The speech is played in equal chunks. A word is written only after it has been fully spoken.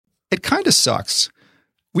It kind of sucks.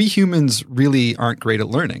 We humans really aren't great at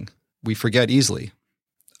learning. We forget easily.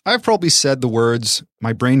 I've probably said the words,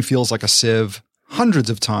 "my brain feels like a sieve," hundreds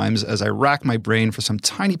of times as I rack my brain for some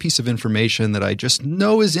tiny piece of information that I just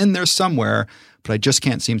know is in there somewhere, but I just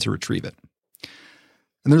can't seem to retrieve it.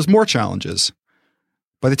 And there's more challenges.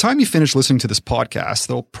 By the time you finish listening to this podcast,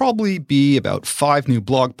 there'll probably be about 5 new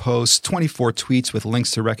blog posts, 24 tweets with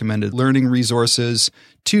links to recommended learning resources,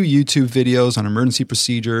 2 YouTube videos on emergency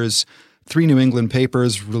procedures, 3 New England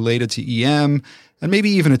papers related to EM, and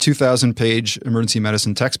maybe even a 2,000-page emergency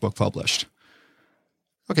medicine textbook published.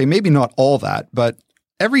 Okay, maybe not all that, but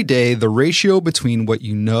every day the ratio between what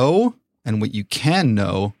you know and what you can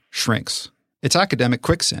know shrinks. It's academic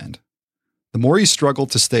quicksand. The more you struggle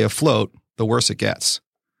to stay afloat, the worse it gets.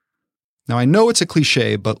 Now, I know it's a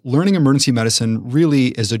cliche, but learning emergency medicine really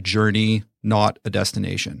is a journey, not a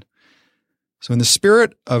destination. So in the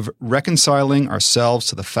spirit of reconciling ourselves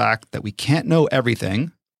to the fact that we can't know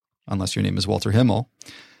everything, unless your name is Walter Himmel,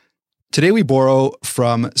 today we borrow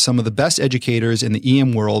from some of the best educators in the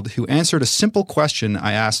EM world who answered a simple question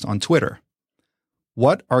I asked on Twitter.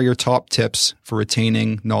 What are your top tips for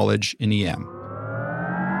retaining knowledge in EM?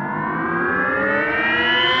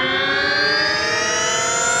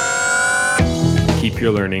 Keep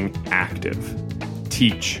your learning active.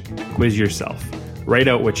 Teach. Quiz yourself. Write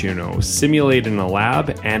out what you know. Simulate in a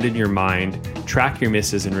lab and in your mind. Track your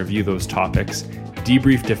misses and review those topics.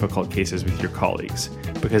 Debrief difficult cases with your colleagues.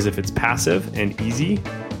 Because if it's passive and easy,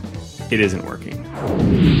 it isn't working.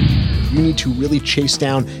 You need to really chase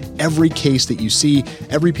down every case that you see,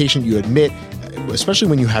 every patient you admit, especially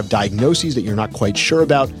when you have diagnoses that you're not quite sure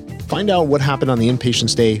about. Find out what happened on the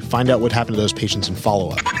inpatient stay. Find out what happened to those patients in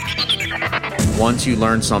follow-up. Once you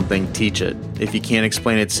learn something, teach it. If you can't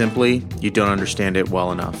explain it simply, you don't understand it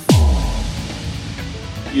well enough.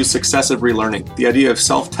 Use successive relearning, the idea of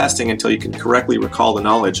self-testing until you can correctly recall the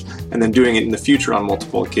knowledge, and then doing it in the future on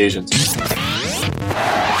multiple occasions.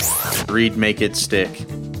 Read, make it stick.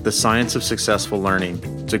 The Science of Successful Learning.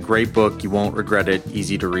 It's a great book. You won't regret it.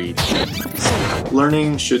 Easy to read.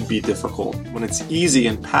 Learning should be difficult. When it's easy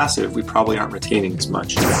and passive, we probably aren't retaining as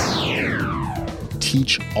much.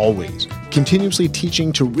 Teach always. Continuously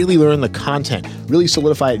teaching to really learn the content, really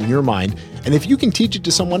solidify it in your mind. And if you can teach it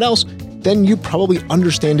to someone else, then you probably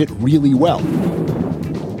understand it really well.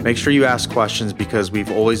 Make sure you ask questions because we've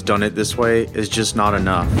always done it this way is just not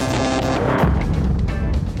enough.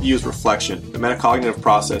 Use reflection, the metacognitive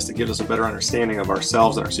process that gives us a better understanding of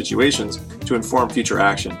ourselves and our situations to inform future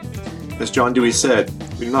action. As John Dewey said,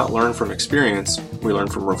 we do not learn from experience, we learn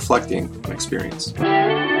from reflecting on experience.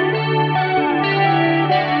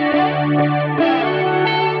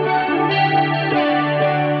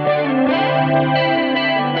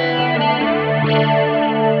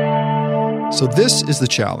 So this is the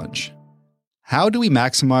challenge. How do we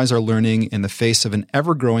maximize our learning in the face of an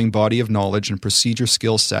ever-growing body of knowledge and procedure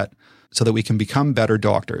skill set so that we can become better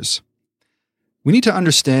doctors? We need to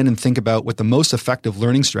understand and think about what the most effective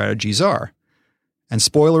learning strategies are. And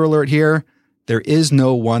spoiler alert here, there is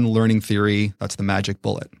no one learning theory that's the magic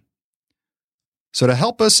bullet. So to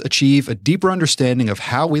help us achieve a deeper understanding of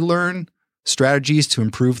how we learn, strategies to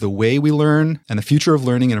improve the way we learn, and the future of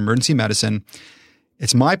learning in emergency medicine,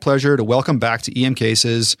 it's my pleasure to welcome back to EM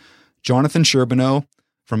Cases Jonathan Sherbino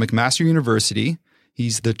from McMaster University.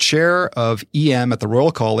 He's the chair of EM at the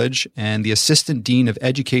Royal College and the assistant dean of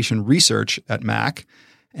education research at MAC,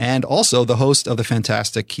 and also the host of the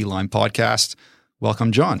fantastic Keyline podcast.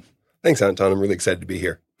 Welcome, John. Thanks, Anton. I'm really excited to be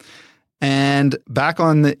here. And back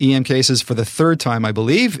on the EM Cases for the third time, I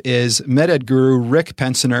believe, is MedEd guru Rick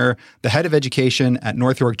Pensioner, the head of education at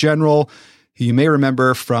North York General, who you may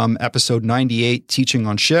remember from episode 98, Teaching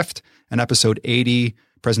on Shift, and episode 80,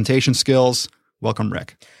 Presentation Skills. Welcome,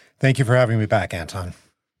 Rick. Thank you for having me back, Anton.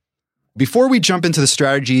 Before we jump into the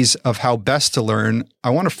strategies of how best to learn,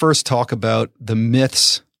 I want to first talk about the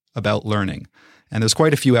myths about learning. And there's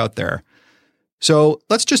quite a few out there. So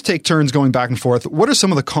let's just take turns going back and forth. What are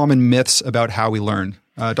some of the common myths about how we learn?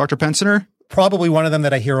 Dr. Pensioner? Probably one of them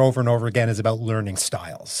that I hear over and over again is about learning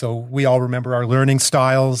styles. So we all remember our learning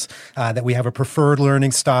styles, that we have a preferred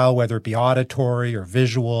learning style, whether it be auditory or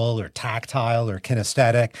visual or tactile or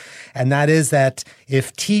kinesthetic. And that is that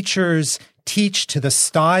if teachers teach to the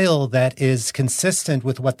style that is consistent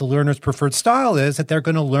with what the learner's preferred style is, that they're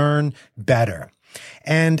going to learn better.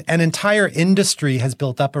 And an entire industry has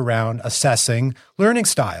built up around assessing learning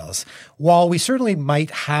styles. While we certainly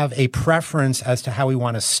might have a preference as to how we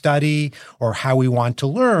want to study or how we want to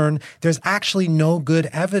learn, there's actually no good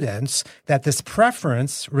evidence that this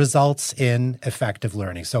preference results in effective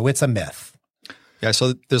learning. So it's a myth. Yeah,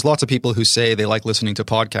 so there's lots of people who say they like listening to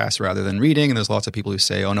podcasts rather than reading, and there's lots of people who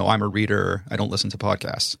say, oh no, I'm a reader, I don't listen to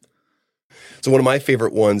podcasts. So one of my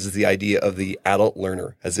favorite ones is the idea of the adult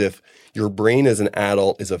learner, as if your brain as an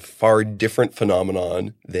adult is a far different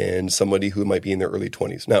phenomenon than somebody who might be in their early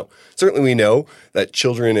 20s. Now, certainly we know that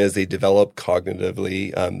children, as they develop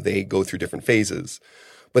cognitively, they go through different phases.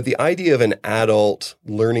 But the idea of an adult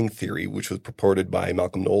learning theory, which was purported by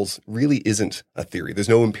Malcolm Knowles, really isn't a theory. There's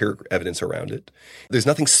no empirical evidence around it. There's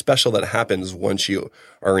nothing special that happens once you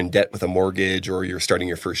are in debt with a mortgage or you're starting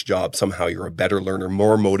your first job. Somehow you're a better learner,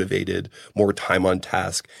 more motivated, more time on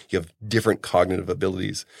task. You have different cognitive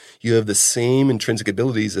abilities. You have the same intrinsic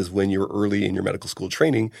abilities as when you're early in your medical school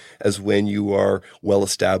training as when you are well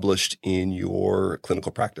established in your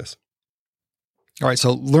clinical practice. All right,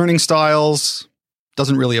 so learning styles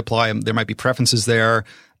doesn't really apply. There might be preferences there.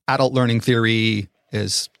 Adult learning theory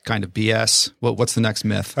is kind of BS. What's the next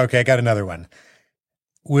myth? Okay, I got another one.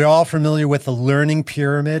 We're all familiar with the learning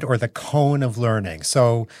pyramid or the cone of learning.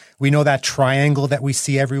 So we know that triangle that we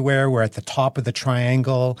see everywhere, where at the top of the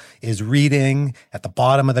triangle is reading, at the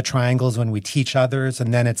bottom of the triangle is when we teach others,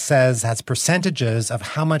 and then it has percentages of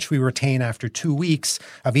how much we retain after 2 weeks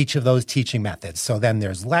of each of those teaching methods. So then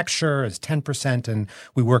there's lecture is 10%, and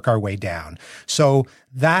we work our way down. So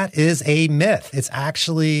that is a myth. It's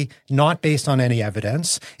actually not based on any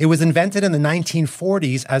evidence. It was invented in the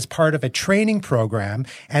 1940s as part of a training program,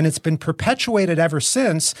 and it's been perpetuated ever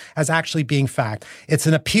since as actually being fact. It's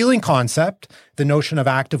an appealing concept, the notion of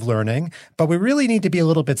active learning, but we really need to be a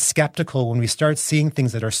little bit skeptical when we start seeing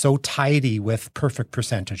things that are so tidy with perfect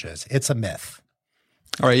percentages. It's a myth.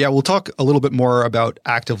 All right, yeah, we'll talk a little bit more about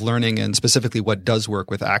active learning and specifically what does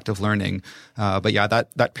work with active learning. But yeah,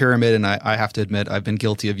 that pyramid, and I have to admit, I've been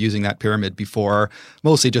guilty of using that pyramid before,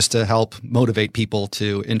 mostly just to help motivate people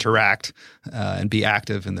to interact and be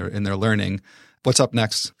active in their learning. What's up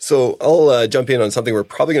next? So I'll jump in on something we're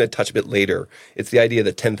probably going to touch a bit later. It's the idea of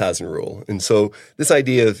the 10,000 rule. And so this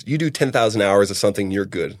idea of you do 10,000 hours of something, you're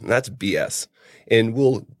good. And that's BS. And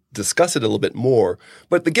we'll discuss it a little bit more.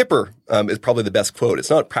 But the Gipper is probably the best quote. It's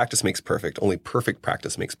not practice makes perfect, only perfect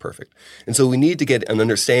practice makes perfect. And so we need to get an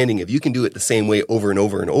understanding if you can do it the same way over and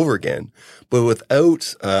over and over again, but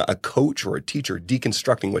without a coach or a teacher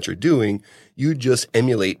deconstructing what you're doing, you just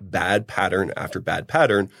emulate bad pattern after bad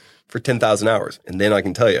pattern for 10,000 hours. And then I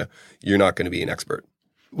can tell you, you're not going to be an expert.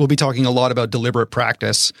 We'll be talking a lot about deliberate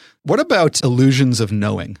practice. What about illusions of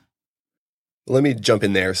knowing? Let me jump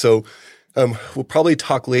in there. So we'll probably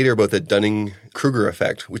talk later about the Dunning-Kruger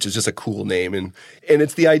effect, which is just a cool name. And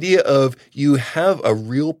it's the idea of you have a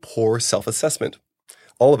real poor self-assessment,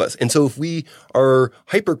 all of us. And so if we are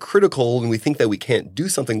hypercritical and we think that we can't do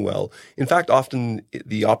something well, in fact, often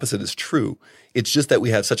the opposite is true. It's just that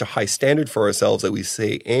we have such a high standard for ourselves that we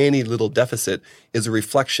say any little deficit is a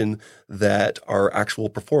reflection that our actual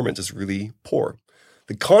performance is really poor.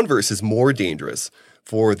 The converse is more dangerous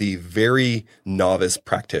for the very novice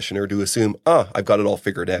practitioner to assume, I've got it all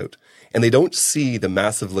figured out. And they don't see the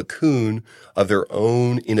massive lacune of their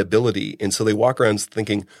own inability. And so they walk around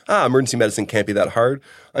thinking, emergency medicine can't be that hard.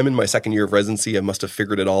 I'm in my second year of residency. I must have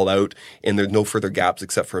figured it all out. And there's no further gaps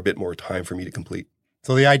except for a bit more time for me to complete.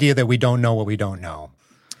 So the idea that we don't know what we don't know.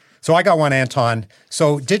 So I got one, Anton.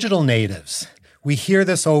 So digital natives. We hear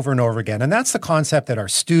this over and over again. And that's the concept that our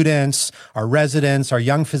students, our residents, our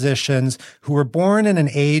young physicians who were born in an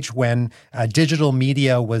age when digital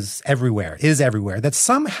media is everywhere, that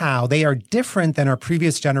somehow they are different than our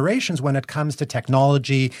previous generations when it comes to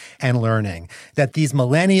technology and learning. That these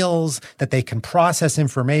millennials, that they can process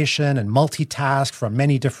information and multitask from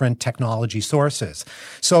many different technology sources.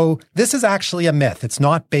 So this is actually a myth. It's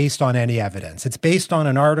not based on any evidence. It's based on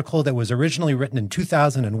an article that was originally written in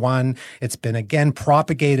 2001. It's been again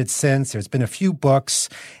propagated since. There's been a few books,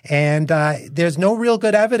 and there's no real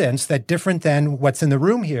good evidence that different than what's in the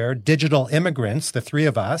room here, digital immigrants, the three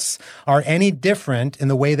of us, are any different in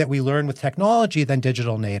the way that we learn with technology than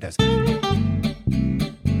digital natives.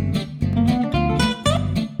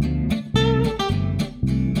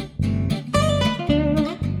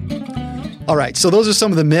 All right, so those are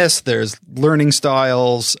some of the myths. There's learning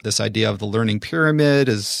styles. This idea of the learning pyramid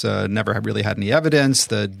has never really had any evidence.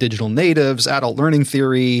 The digital natives, adult learning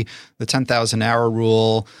theory, the 10,000 hour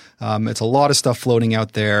rule. It's a lot of stuff floating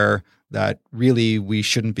out there that really we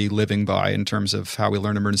shouldn't be living by in terms of how we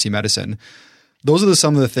learn emergency medicine. Those are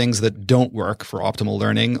some of the things that don't work for optimal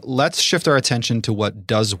learning. Let's shift our attention to what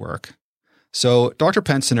does work. So, Dr.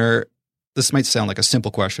 Pensioner, this might sound like a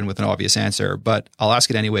simple question with an obvious answer, but I'll ask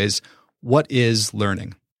it anyways. What is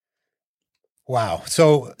learning? Wow.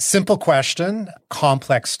 So simple question,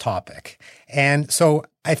 complex topic. And so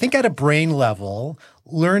I think at a brain level,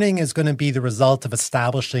 learning is going to be the result of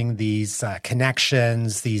establishing these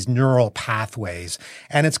connections, these neural pathways.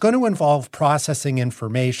 And it's going to involve processing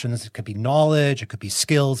information. It could be knowledge, it could be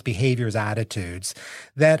skills, behaviors, attitudes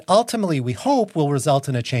that ultimately we hope will result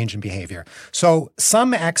in a change in behavior. So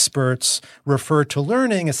some experts refer to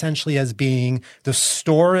learning essentially as being the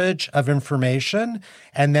storage of information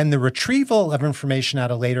and then the retrieval of information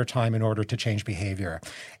at a later time in order to change behavior.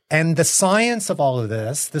 And the science of all of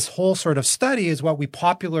this whole sort of study is what we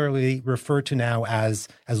popularly refer to now as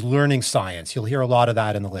learning science. You'll hear a lot of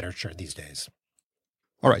that in the literature these days.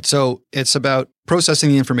 All right. So it's about processing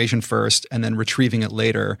the information first and then retrieving it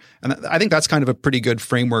later. And I think that's kind of a pretty good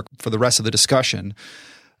framework for the rest of the discussion.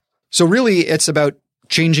 So really, it's about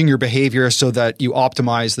changing your behavior so that you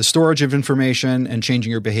optimize the storage of information and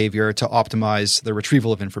changing your behavior to optimize the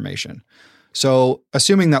retrieval of information. So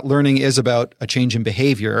assuming that learning is about a change in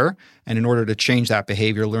behavior, and in order to change that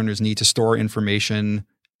behavior, learners need to store information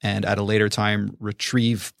and at a later time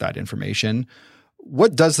retrieve that information.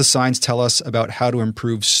 What does the science tell us about how to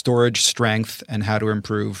improve storage strength and how to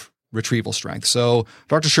improve retrieval strength? So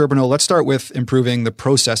Dr. Charbonneau, let's start with improving the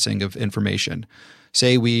processing of information.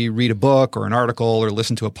 Say we read a book or an article or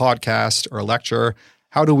listen to a podcast or a lecture.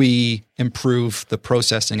 How do we improve the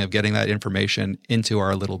processing of getting that information into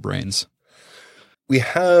our little brains? We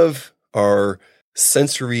have our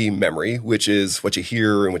sensory memory, which is what you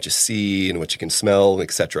hear and what you see and what you can smell,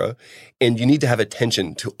 etc. And you need to have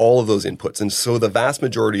attention to all of those inputs. And so the vast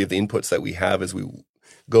majority of the inputs that we have as we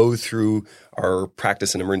go through our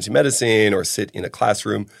practice in emergency medicine or sit in a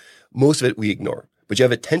classroom, most of it we ignore. But you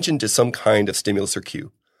have attention to some kind of stimulus or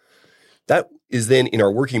cue. That is then in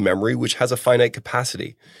our working memory, which has a finite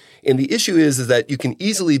capacity. And the issue is that you can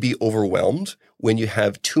easily be overwhelmed when you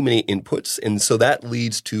have too many inputs. And so that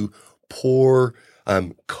leads to poor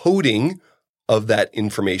coding of that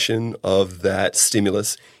information, of that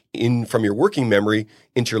stimulus from your working memory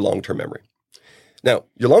into your long-term memory. Now,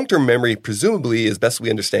 your long-term memory, presumably, as best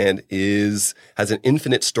we understand, has an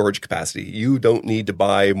infinite storage capacity. You don't need to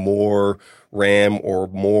buy more RAM or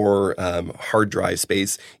more hard drive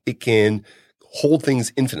space. It can hold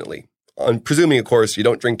things infinitely. Presuming, of course, you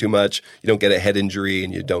don't drink too much, you don't get a head injury,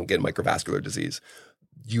 and you don't get microvascular disease.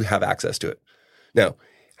 You have access to it. Now,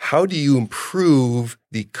 how do you improve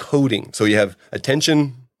the coding? So you have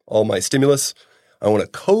attention, all my stimulus. I want to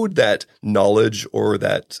code that knowledge or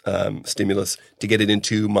that stimulus to get it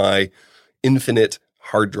into my infinite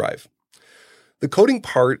hard drive. The coding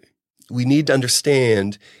part, we need to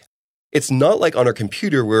understand, it's not like on our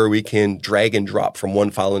computer where we can drag and drop from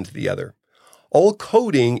one file into the other. All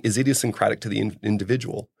coding is idiosyncratic to the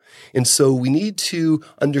individual. And so we need to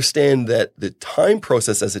understand that the time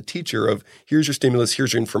process as a teacher of here's your stimulus,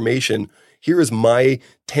 here's your information, here is my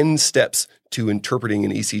 10 steps to interpreting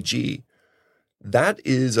an ECG. That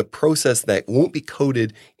is a process that won't be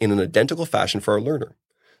coded in an identical fashion for our learner.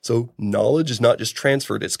 So knowledge is not just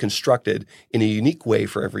transferred, it's constructed in a unique way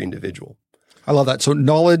for every individual. I love that. So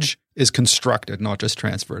knowledge is constructed, not just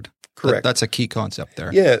transferred. Correct. That's a key concept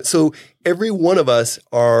there. Yeah. So every one of us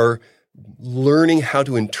are learning how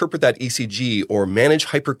to interpret that ECG or manage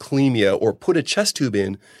hyperkalemia or put a chest tube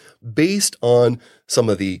in based on some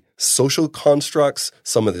of the social constructs,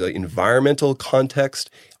 some of the environmental context,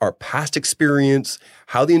 our past experience,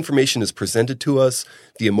 how the information is presented to us,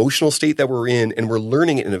 the emotional state that we're in, and we're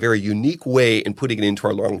learning it in a very unique way and putting it into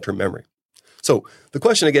our long-term memory. So the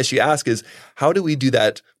question I guess you ask is, how do we do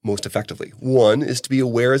that most effectively? One is to be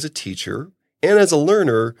aware as a teacher and as a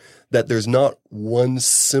learner that there's not one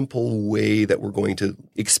simple way that we're going to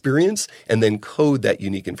experience and then code that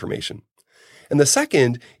unique information. And the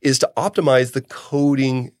second is to optimize the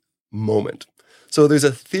coding moment. So there's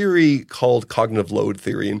a theory called cognitive load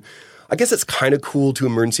theory, and I guess it's kind of cool to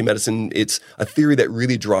emergency medicine. It's a theory that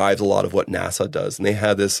really drives a lot of what NASA does. And they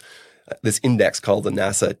have this index called the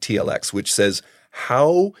NASA TLX, which says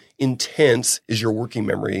how intense is your working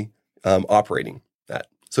memory operating at.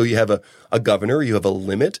 So you have a governor, you have a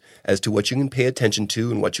limit as to what you can pay attention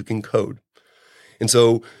to and what you can code. And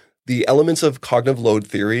so the elements of cognitive load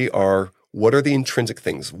theory are, what are the intrinsic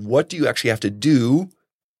things? What do you actually have to do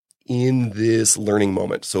in this learning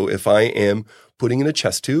moment? So if I am putting in a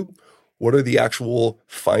chest tube, what are the actual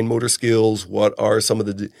fine motor skills? What are some of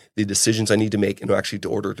the decisions I need to make in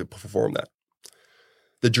order to perform that?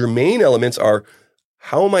 The germane elements are,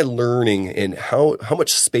 how am I learning and how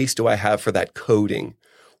much space do I have for that coding?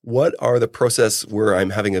 What are the process where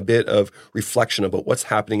I'm having a bit of reflection about what's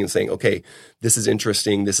happening and saying, okay, this is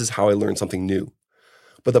interesting. This is how I learn something new.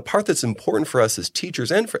 But the part that's important for us as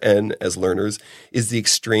teachers and as learners is the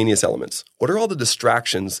extraneous elements. What are all the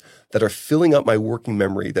distractions that are filling up my working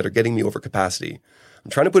memory, that are getting me over capacity?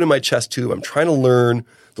 I'm trying to put in my chest tube. I'm trying to learn.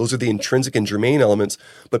 Those are the intrinsic and germane elements.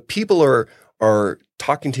 But people are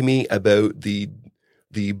talking to me about the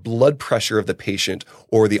blood pressure of the patient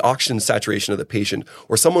or the oxygen saturation of the patient,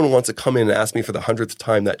 or someone wants to come in and ask me for the 100th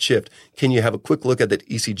time that shift, can you have a quick look at that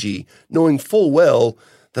ECG? Knowing full well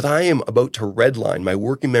that I am about to redline. My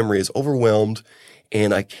working memory is overwhelmed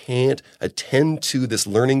and I can't attend to this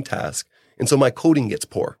learning task. And so my coding gets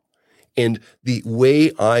poor. And the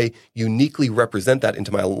way I uniquely represent that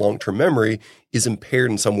into my long-term memory is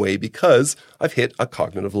impaired in some way because I've hit a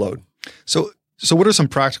cognitive load. So what are some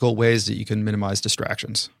practical ways that you can minimize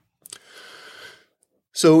distractions?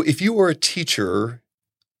 So if you are a teacher,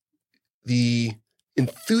 the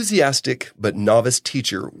enthusiastic but novice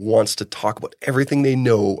teacher wants to talk about everything they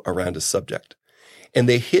know around a subject. And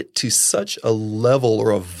they hit to such a level or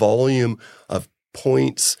a volume of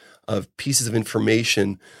points, of pieces of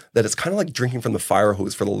information, that it's kind of like drinking from the fire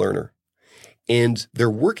hose for the learner. And their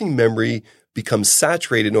working memory becomes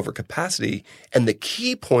saturated over capacity, and the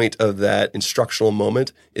key point of that instructional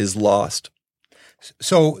moment is lost.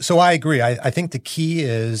 So I agree. I think the key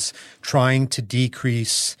is trying to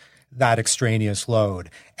decrease that extraneous load.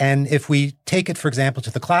 And if we take it, for example,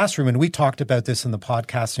 to the classroom, and we talked about this in the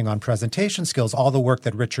podcasting on presentation skills, all the work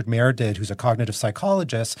that Richard Mayer did, who's a cognitive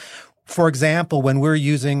psychologist. For example, when we're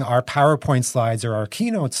using our PowerPoint slides or our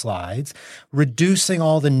Keynote slides, reducing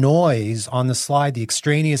all the noise on the slide, the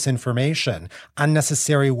extraneous information,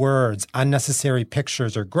 unnecessary words, unnecessary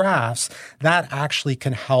pictures or graphs, that actually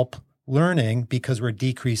can help learning because we're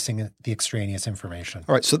decreasing the extraneous information.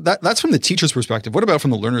 All right, so that's from the teacher's perspective. What about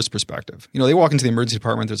from the learner's perspective? You know, they walk into the emergency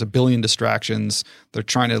department, there's a billion distractions. They're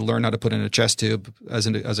trying to learn how to put in a chest tube as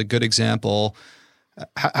a good example.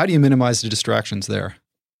 How do you minimize the distractions there?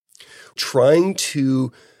 Trying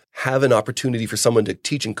to have an opportunity for someone to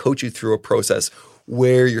teach and coach you through a process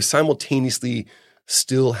where you're simultaneously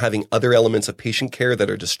still having other elements of patient care that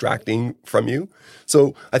are distracting from you.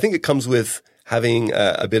 So I think it comes with having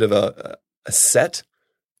a bit of a set,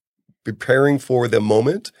 preparing for the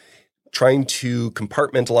moment, trying to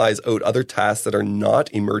compartmentalize out other tasks that are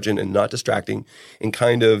not emergent and not distracting, and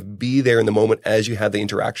kind of be there in the moment as you have the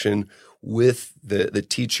interaction with the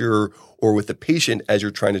teacher or with the patient as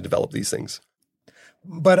you're trying to develop these things.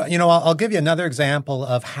 But, you know, I'll give you another example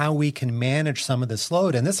of how we can manage some of this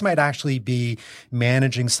load. And this might actually be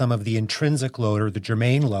managing some of the intrinsic load or the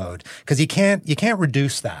germane load, because you can't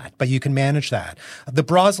reduce that, but you can manage that. The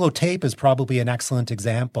Broslow tape is probably an excellent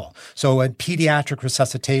example. So in pediatric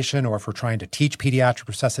resuscitation, or if we're trying to teach pediatric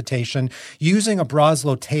resuscitation, using a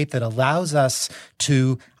Broslow tape that allows us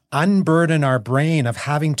to unburden our brain of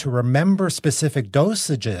having to remember specific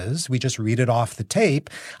dosages, we just read it off the tape,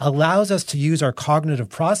 allows us to use our cognitive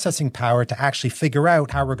processing power to actually figure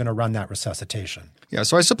out how we're going to run that resuscitation. Yeah,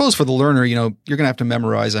 so I suppose for the learner, you know, you're going to have to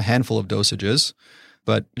memorize a handful of dosages,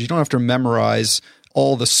 but you don't have to memorize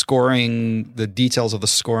all the scoring, the details of the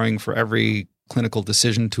scoring for every clinical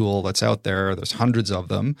decision tool that's out there. There's hundreds of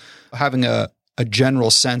them. Having a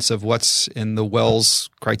general sense of what's in the Wells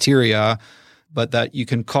criteria, but that you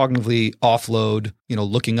can cognitively offload, you know,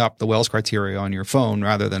 looking up the Wells criteria on your phone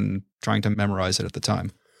rather than trying to memorize it at the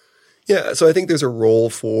time. Yeah, so I think there's a role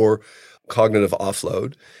for cognitive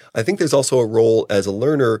offload. I think there's also a role as a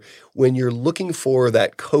learner when you're looking for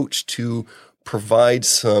that coach to provide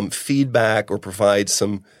some feedback or provide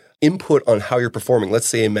some input on how you're performing. Let's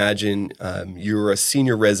say, imagine you're a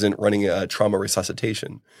senior resident running a trauma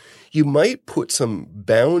resuscitation. You might put some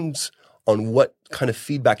bounds on what kind of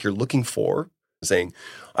feedback you're looking for, saying,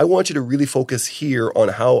 I want you to really focus here on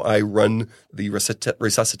how I run the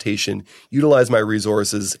resuscitation, utilize my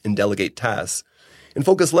resources, and delegate tasks. And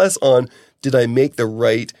focus less on, did I make the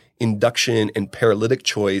right induction and paralytic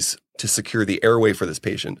choice to secure the airway for this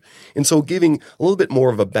patient? And so giving a little bit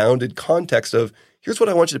more of a bounded context of, here's what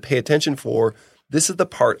I want you to pay attention for. This is the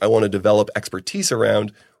part I want to develop expertise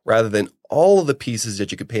around, rather than all of the pieces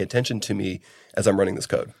that you could pay attention to me as I'm running this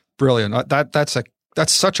code. Brilliant.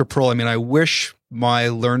 That's such a pro. I mean, I wish my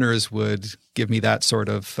learners would give me that sort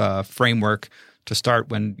of framework to start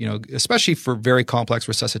when, you know, especially for very complex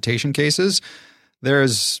resuscitation cases,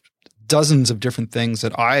 there's dozens of different things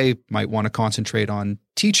that I might want to concentrate on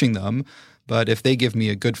teaching them. But if they give me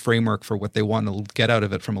a good framework for what they want to get out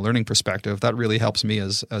of it from a learning perspective, that really helps me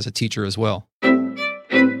as a teacher as well.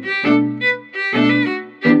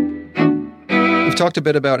 We've talked a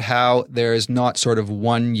bit about how there's not sort of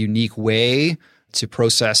one unique way to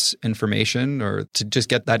process information or to just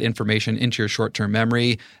get that information into your short-term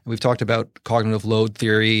memory. And we've talked about cognitive load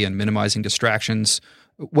theory and minimizing distractions.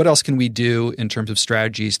 What else can we do in terms of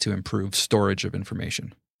strategies to improve storage of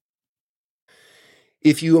information?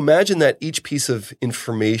 If you imagine that each piece of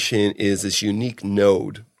information is this unique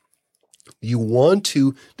node, you want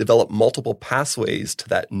to develop multiple pathways to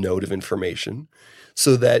that node of information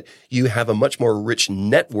so that you have a much more rich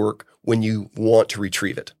network when you want to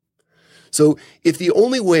retrieve it. So if the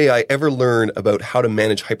only way I ever learn about how to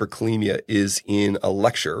manage hyperkalemia is in a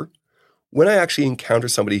lecture, when I actually encounter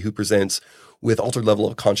somebody who presents with altered level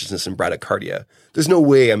of consciousness and bradycardia, there's no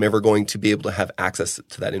way I'm ever going to be able to have access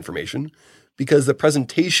to that information because the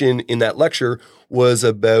presentation in that lecture was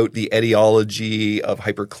about the etiology of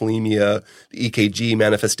hyperkalemia, the EKG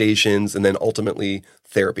manifestations, and then ultimately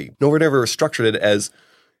therapy. No one ever structured it as,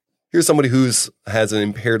 here's somebody who's has an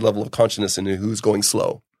impaired level of consciousness and who's going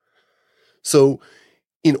slow. So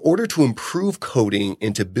in order to improve coding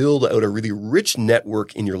and to build out a really rich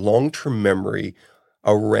network in your long-term memory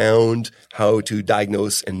around how to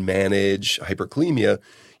diagnose and manage hyperkalemia,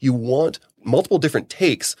 you want multiple different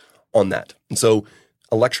takes on that. And so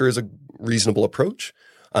a lecture is a reasonable approach.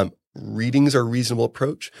 Readings are a reasonable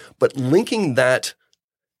approach. But linking that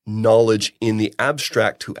knowledge in the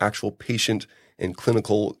abstract to actual patient and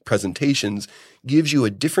clinical presentations gives you a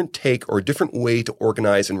different take or a different way to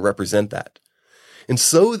organize and represent that. And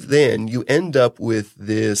so then you end up with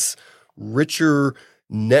this richer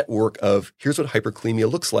network of here's what hyperkalemia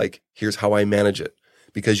looks like, here's how I manage it,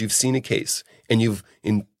 because you've seen a case and you've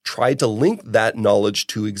tried to link that knowledge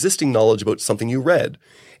to existing knowledge about something you read.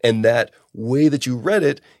 And that way that you read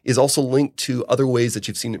it is also linked to other ways that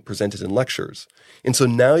you've seen it presented in lectures. And so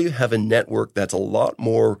now you have a network that's a lot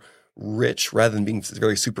more rich rather than being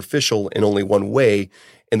very superficial in only one way.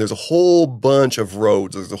 And there's a whole bunch of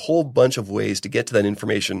roads. There's a whole bunch of ways to get to that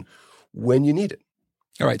information when you need it.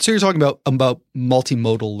 All right. So you're talking about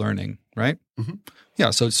multimodal learning, right? Mm-hmm. Yeah.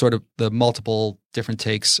 So it's sort of the multiple different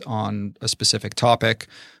takes on a specific topic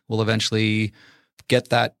will eventually get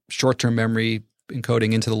that short-term memory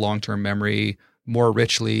encoding into the long-term memory more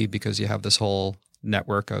richly because you have this whole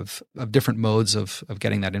network of different modes of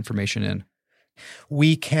getting that information in.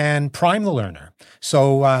 We can prime the learner.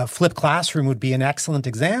 So flipped classroom would be an excellent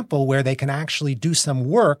example where they can actually do some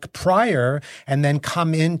work prior and then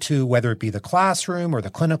come into whether it be the classroom or the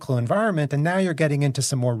clinical environment. And now you're getting into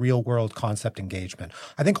some more real world concept engagement.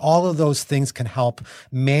 I think all of those things can help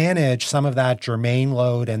manage some of that germane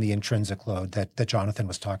load and the intrinsic load that Jonathan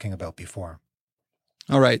was talking about before.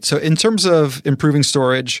 All right. So in terms of improving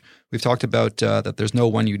storage, we've talked about that there's no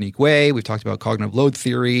one unique way. We've talked about cognitive load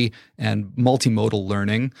theory and multimodal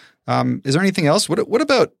learning. Is there anything else? What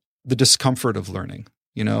about the discomfort of learning?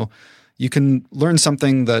 You know, you can learn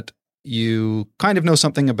something that you kind of know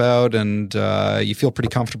something about and you feel pretty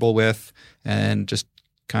comfortable with and just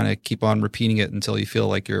kind of keep on repeating it until you feel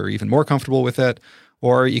like you're even more comfortable with it.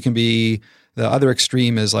 Or you can be the other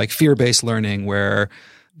extreme is like fear-based learning where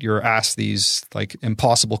you're asked these like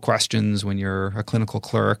impossible questions when you're a clinical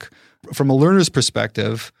clerk. From a learner's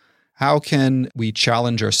perspective, how can we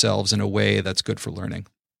challenge ourselves in a way that's good for learning?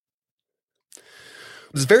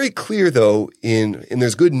 It's very clear, though, and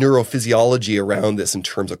there's good neurophysiology around this in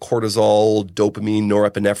terms of cortisol, dopamine,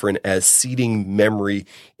 norepinephrine as seeding memory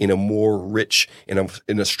in a more rich, in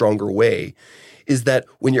a stronger way, is that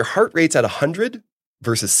when your heart rate's at 100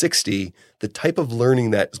 versus 60, the type of learning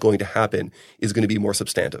that is going to happen is going to be more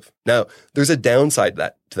substantive. Now, there's a downside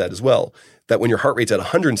to that as well, that when your heart rate's at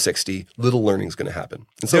 160, little learning is going to happen.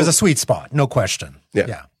 And so, there's a sweet spot, no question.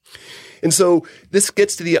 Yeah. And so this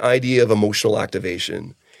gets to the idea of emotional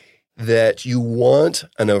activation, that you want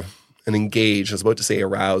an engaged, I was about to say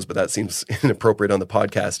aroused, but that seems inappropriate on the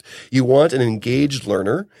podcast. You want an engaged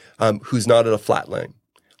learner who's not at a flat line.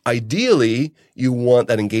 Ideally, you want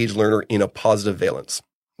that engaged learner in a positive valence.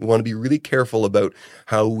 We want to be really careful about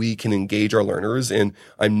how we can engage our learners. And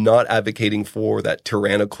I'm not advocating for that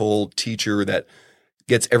tyrannical teacher that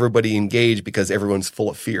gets everybody engaged because everyone's full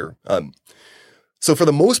of fear. So for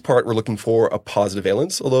the most part, we're looking for a positive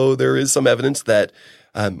valence, although there is some evidence that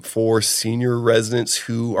for senior residents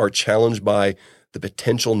who are challenged by the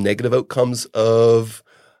potential negative outcomes of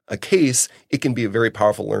a case, it can be a very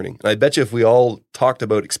powerful learning. And I bet you if we all talked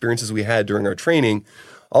about experiences we had during our training,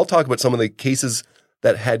 I'll talk about some of the cases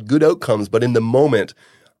that had good outcomes, but in the moment,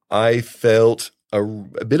 I felt a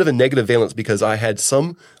bit of a negative valence because I had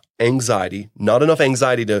some anxiety, not enough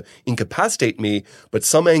anxiety to incapacitate me, but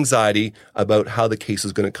some anxiety about how the case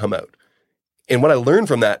was going to come out. And what I learned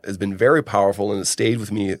from that has been very powerful and has stayed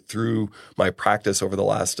with me through my practice over the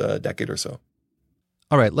last decade or so.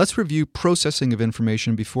 All right, let's review processing of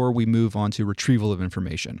information before we move on to retrieval of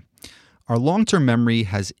information. Our long-term memory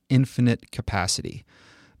has infinite capacity.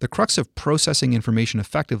 The crux of processing information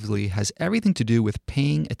effectively has everything to do with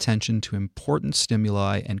paying attention to important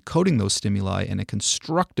stimuli and coding those stimuli in a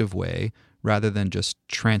constructive way rather than just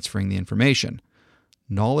transferring the information.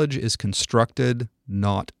 Knowledge is constructed,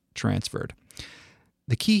 not transferred.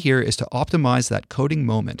 The key here is to optimize that coding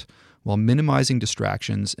moment while minimizing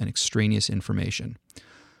distractions and extraneous information.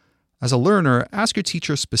 As a learner, ask your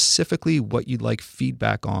teacher specifically what you'd like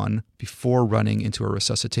feedback on before running into a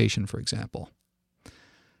resuscitation, for example.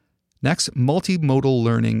 Next, multimodal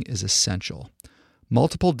learning is essential.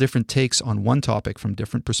 Multiple different takes on one topic from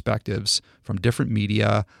different perspectives, from different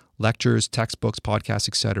media, lectures, textbooks, podcasts,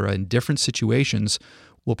 etc., in different situations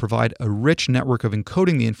will provide a rich network of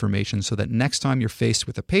encoding the information so that next time you're faced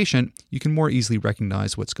with a patient, you can more easily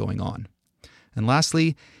recognize what's going on. And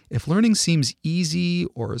lastly, if learning seems easy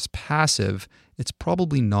or is passive, it's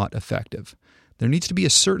probably not effective. There needs to be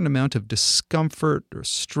a certain amount of discomfort or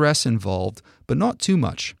stress involved, but not too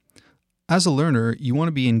much. As a learner, you want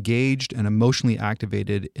to be engaged and emotionally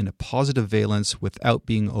activated in a positive valence without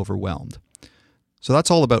being overwhelmed. So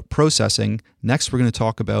that's all about processing. Next, we're going to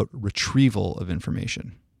talk about retrieval of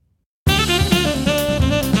information.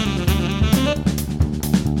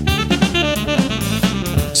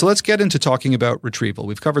 So let's get into talking about retrieval.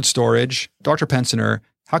 We've covered storage. Dr. Pensioner,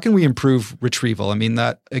 how can we improve retrieval? I mean,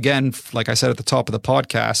 that, again, like I said at the top of the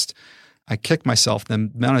podcast, I kick myself the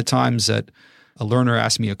amount of times that a learner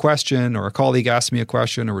asks me a question or a colleague asks me a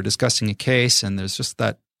question or we're discussing a case and there's just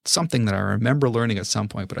that something that I remember learning at some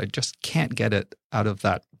point, but I just can't get it out of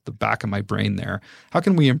the back of my brain there. How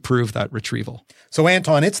can we improve that retrieval? So,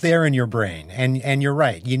 Anton, it's there in your brain. And you're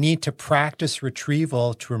right. You need to practice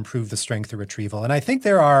retrieval to improve the strength of retrieval. And I think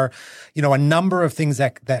there are, a number of things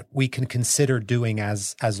that we can consider doing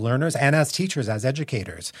as learners and as teachers, as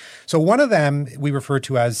educators. So one of them we refer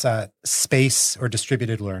to as space or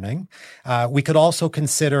distributed learning. We could also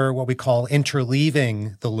consider what we call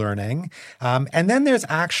interleaving the learning. And then there's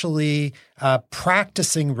actually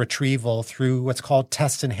practicing retrieval through what's called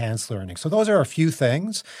test-enhanced learning. So those are a few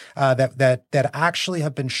things that actually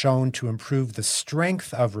have been shown to improve the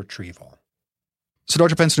strength of retrieval. So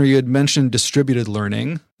Dr. Pensioner, you had mentioned distributed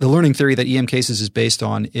learning. The learning theory that EM Cases is based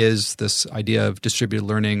on is this idea of distributed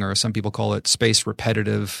learning, or some people call it space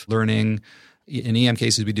repetitive learning. In EM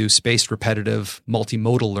Cases, we do space repetitive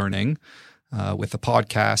multimodal learning. With the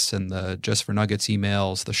podcasts and the Just for Nuggets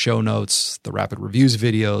emails, the show notes, the rapid reviews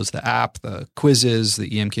videos, the app, the quizzes,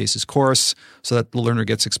 the EM Cases course, so that the learner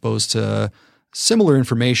gets exposed to similar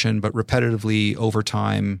information, but repetitively over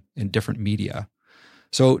time in different media.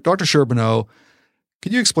 So, Dr. Charbonneau,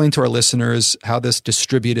 could you explain to our listeners how this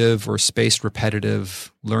distributive or spaced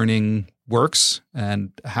repetitive learning works,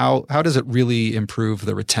 and how does it really improve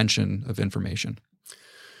the retention of information?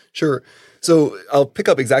 Sure. So I'll pick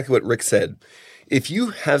up exactly what Rick said. If you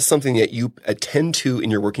have something that you attend to in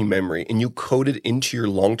your working memory and you code it into your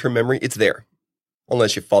long-term memory, it's there,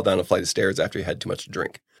 unless you fall down a flight of stairs after you had too much to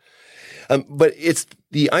drink. But it's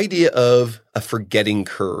the idea of a forgetting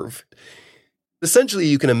curve. Essentially,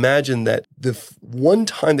 you can imagine that the one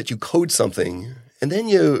time that you code something and then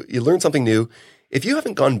you learn something new, if you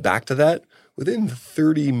haven't gone back to that within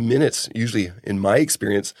 30 minutes, usually in my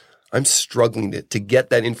experience, I'm struggling to get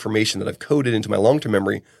that information that I've coded into my long-term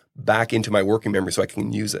memory back into my working memory so I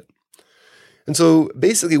can use it. And so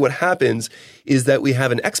basically what happens is that we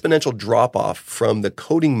have an exponential drop-off from the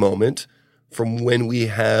coding moment from when we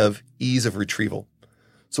have ease of retrieval.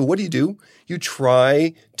 So what do? You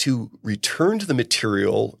try to return to the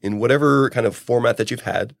material in whatever kind of format that you've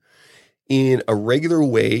had in a regular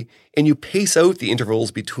way, and you pace out the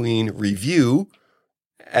intervals between review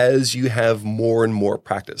as you have more and more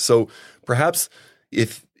practice. So perhaps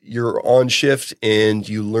if you're on shift and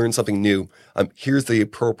you learn something new, here's the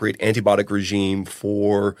appropriate antibiotic regime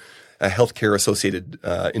for a healthcare-associated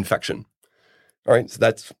infection. All right, so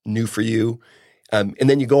that's new for you. And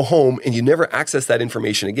then you go home and you never access that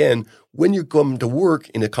information again. When you come to work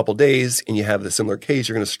in a couple days and you have the similar case,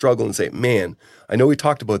 you're going to struggle and say, man, I know we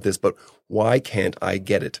talked about this, but why can't I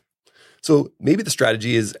get it? So maybe the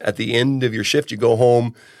strategy is at the end of your shift, you go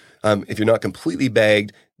home. If you're not completely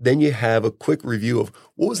bagged, then you have a quick review of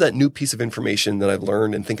what was that new piece of information that I've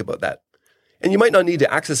learned, and think about that. And you might not need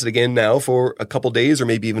to access it again now for a couple days or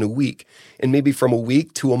maybe even a week, and maybe from a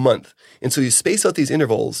week to a month. And so you space out these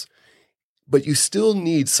intervals, but you still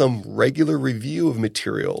need some regular review of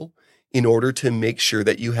material in order to make sure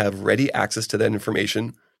that you have ready access to that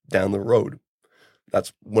information down the road.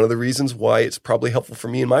 That's one of the reasons why it's probably helpful for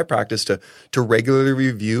me in my practice to regularly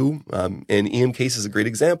review. And EMCase is a great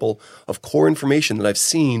example of core information that I've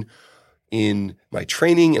seen in my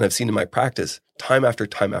training and I've seen in my practice time after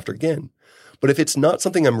time after again. But if it's not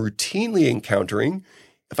something I'm routinely encountering,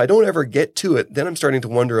 if I don't ever get to it, then I'm starting to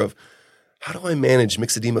wonder of how do I manage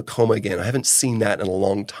myxedema coma again? I haven't seen that in a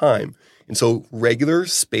long time. And so regular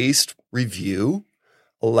spaced review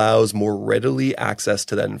allows more readily access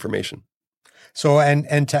to that information. So,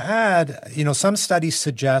 and to add, some studies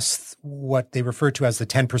suggest what they refer to as the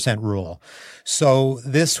 10% rule. So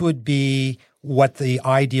this would be what the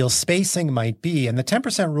ideal spacing might be. And the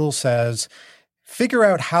 10% rule says, figure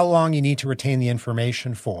out how long you need to retain the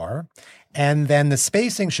information for, and then the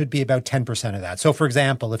spacing should be about 10% of that. So for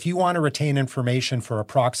example, if you want to retain information for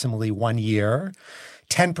approximately 1 year,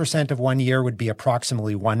 10% of 1 year would be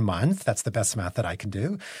approximately 1 month. That's the best math that I can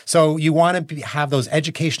do. So you want to have those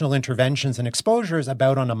educational interventions and exposures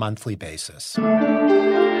about on a monthly basis. All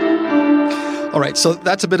right, so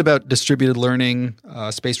that's a bit about distributed learning,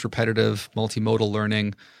 spaced repetitive, multimodal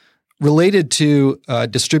learning. Related to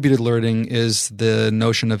distributed learning is the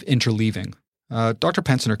notion of interleaving. Dr.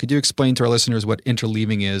 Pensioner, could you explain to our listeners what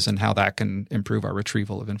interleaving is and how that can improve our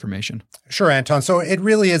retrieval of information? Sure, Anton. So it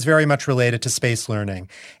really is very much related to spaced learning.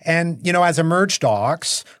 And, as eMERGE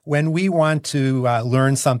docs, when we want to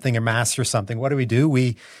learn something or master something, what do?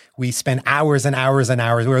 We spend hours and hours and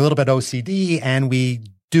hours. We're a little bit OCD and we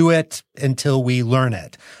do it until we learn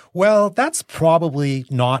it. Well, that's probably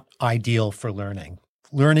not ideal for learning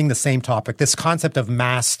the same topic, this concept of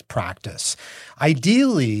massed practice.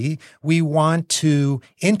 Ideally, we want to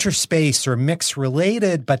interspace or mix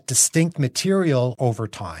related but distinct material over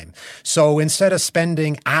time. So instead of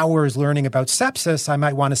spending hours learning about sepsis, I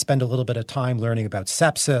might want to spend a little bit of time learning about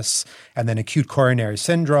sepsis and then acute coronary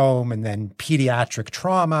syndrome and then pediatric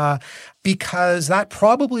trauma, because that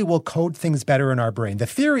probably will code things better in our brain. The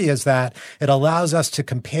theory is that it allows us to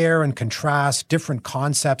compare and contrast different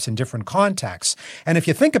concepts in different contexts. And if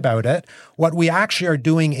you think about it, what we actually are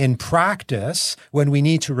doing in practice when we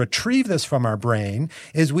need to retrieve this from our brain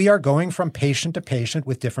is we are going from patient to patient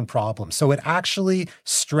with different problems. So it actually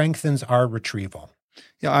strengthens our retrieval.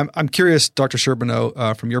 Yeah, I'm curious, Dr.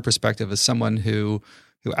 Charbonneau, from your perspective as someone who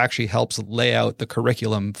actually helps lay out the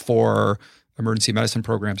curriculum for emergency medicine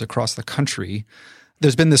programs across the country.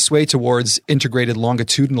 There's been this sway towards integrated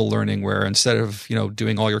longitudinal learning where instead of,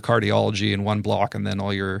 doing all your cardiology in one block and then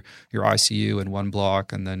all your ICU in one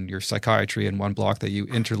block and then your psychiatry in one block, that you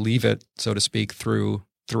interleave it, so to speak,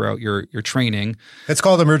 throughout your training. It's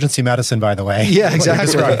called emergency medicine, by the way. Yeah,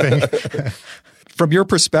 exactly. From your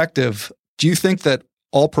perspective, do you think that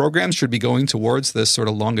all programs should be going towards this sort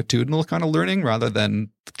of longitudinal kind of learning rather than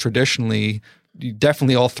traditionally,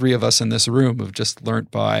 definitely all three of us in this room have just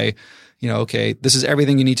learned by, okay, this is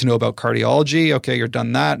everything you need to know about cardiology. Okay, you're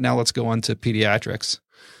done that. Now let's go on to pediatrics.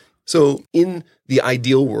 So in the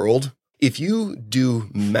ideal world, if you do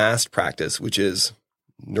massed practice, which is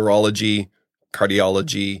neurology,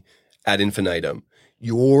 cardiology ad infinitum,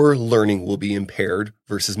 your learning will be impaired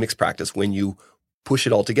versus mixed practice when you push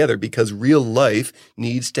it all together, because real life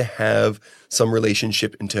needs to have some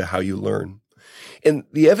relationship into how you learn. And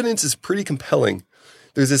the evidence is pretty compelling.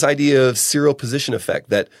 There's this idea of serial position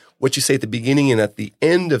effect, that what you say at the beginning and at the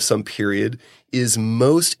end of some period is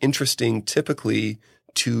most interesting typically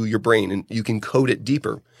to your brain, and you can code it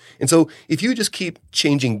deeper. And so if you just keep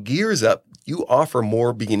changing gears up, you offer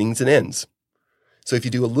more beginnings and ends. So if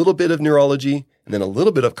you do a little bit of neurology and then a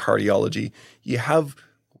little bit of cardiology, you have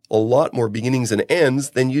a lot more beginnings and ends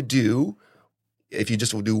than you do if you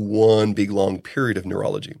just do one big long period of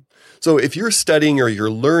neurology. So if you're studying or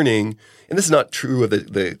you're learning, and this is not true of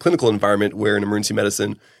the clinical environment where in emergency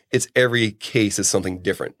medicine, it's every case is something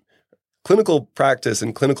different. Clinical practice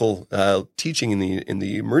and clinical teaching in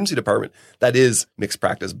the emergency department, that is mixed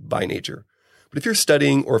practice by nature. But if you're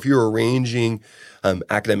studying or if you're arranging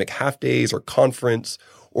academic half days or conference,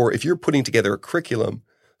 or if you're putting together a curriculum,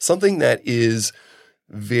 something that is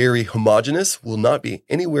very homogeneous will not be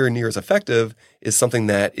anywhere near as effective as something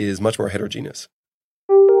that is much more heterogeneous.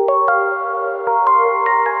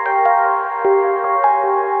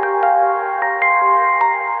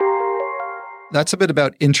 That's a bit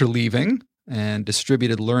about interleaving and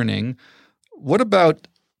distributed learning. What about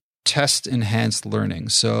test-enhanced learning?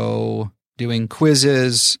 So doing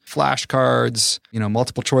quizzes, flashcards,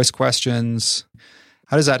 multiple choice questions.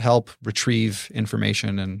 How does that help retrieve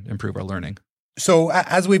information and improve our learning? So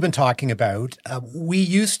as we've been talking about, we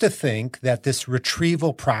used to think that this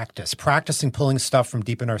retrieval practicing pulling stuff from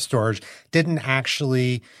deep in our storage, didn't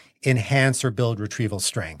actually enhance or build retrieval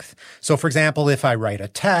strength. So, for example, if I write a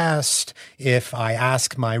test, if I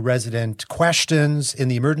ask my resident questions in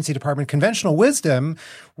the emergency department, conventional wisdom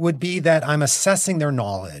would be that I'm assessing their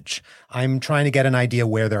knowledge. I'm trying to get an idea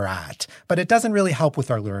where they're at, but it doesn't really help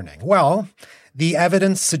with our learning. Well, the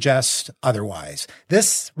evidence suggests otherwise.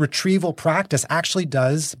 This retrieval practice actually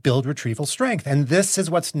does build retrieval strength, and this is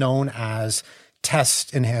what's known as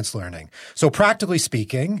test-enhanced learning. So practically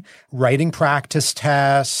speaking, writing practice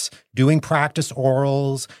tests, doing practice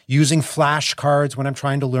orals, using flashcards when I'm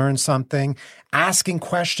trying to learn something, asking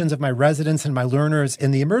questions of my residents and my learners in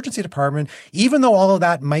the emergency department, even though all of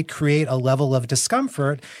that might create a level of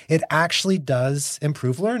discomfort, it actually does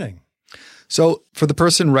improve learning. So for the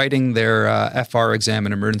person writing their FR exam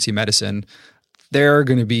in emergency medicine, they're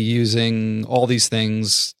going to be using all these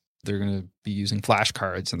things. They're going to be using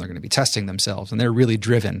flashcards and they're going to be testing themselves and they're really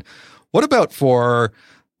driven. What about for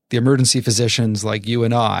the emergency physicians like you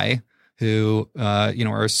and I who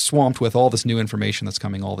are swamped with all this new information that's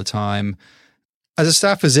coming all the time? As a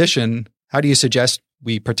staff physician, how do you suggest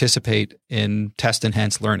we participate in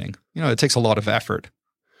test-enhanced learning? It takes a lot of effort.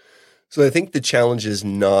 So I think the challenge is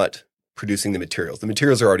not producing the materials. The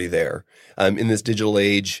materials are already there. In this digital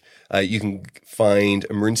age, you can find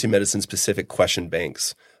emergency medicine-specific question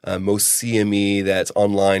banks. Most CME that's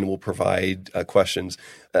online will provide questions.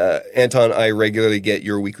 Anton, I regularly get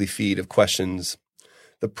your weekly feed of questions.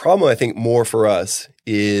 The problem, I think, more for us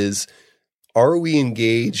is, are we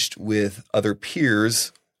engaged with other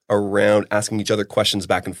peers around asking each other questions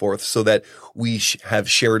back and forth so that we have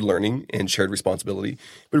shared learning and shared responsibility?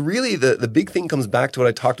 But really, the big thing comes back to what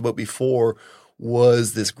I talked about before,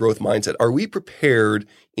 was this growth mindset. Are we prepared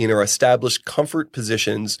in our established comfort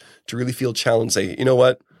positions to really feel challenged, say, you know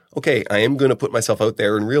what? Okay, I am going to put myself out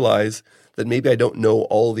there and realize that maybe I don't know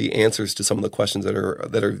all the answers to some of the questions that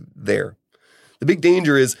are there. The big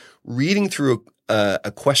danger is reading through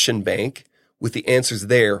a question bank with the answers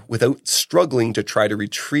there without struggling to try to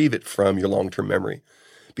retrieve it from your long-term memory.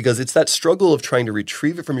 Because it's that struggle of trying to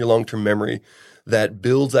retrieve it from your long-term memory that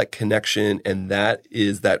builds that connection, and that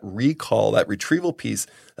is that recall, that retrieval piece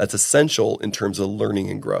that's essential in terms of learning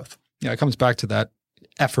and growth. Yeah, it comes back to that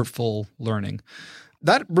effortful learning.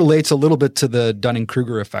 That relates a little bit to the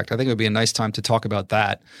Dunning-Kruger effect. I think it would be a nice time to talk about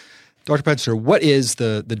that. Dr. Pensinger, what is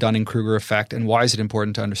the Dunning-Kruger effect, and why is it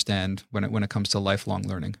important to understand when it comes to lifelong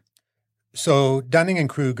learning? So Dunning and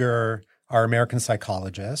Kruger are American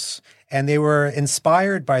psychologists, and they were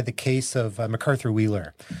inspired by the case of MacArthur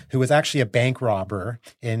Wheeler, who was actually a bank robber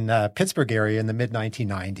in Pittsburgh area in the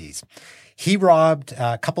mid-1990s. He robbed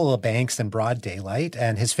a couple of banks in broad daylight,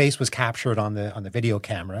 and his face was captured on the video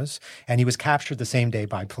cameras, and he was captured the same day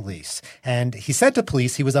by police. And he said to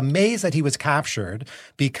police he was amazed that he was captured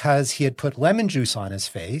because he had put lemon juice on his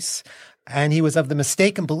face, and he was of the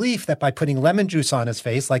mistaken belief that by putting lemon juice on his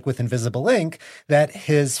face, like with invisible ink, that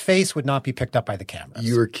his face would not be picked up by the cameras.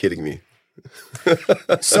 You are kidding me.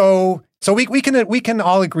 So we can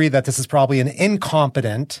all agree that this is probably an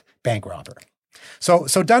incompetent bank robber. So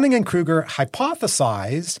Dunning and Kruger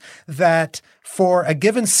hypothesized that for a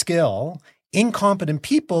given skill, incompetent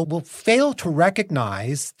people will fail to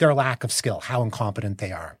recognize their lack of skill, how incompetent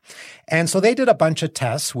they are. And so they did a bunch of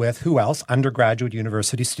tests with who else? Undergraduate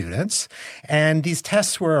university students. And these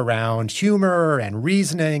tests were around humor and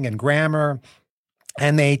reasoning and grammar.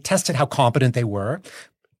 And they tested how competent they were.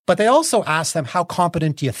 But they also asked them, how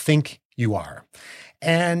competent do you think you are?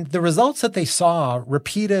 And the results that they saw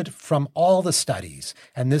repeated from all the studies.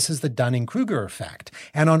 And this is the Dunning-Kruger effect.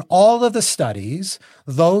 And on all of the studies,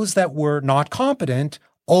 those that were not competent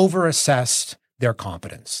overassessed their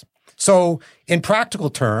competence. So in practical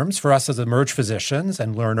terms, for us as emerge physicians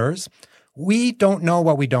and learners, we don't know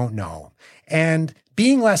what we don't know. And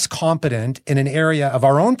being less competent in an area of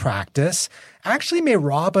our own practice actually may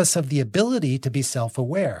rob us of the ability to be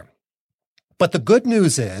self-aware. But the good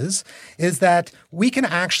news is that we can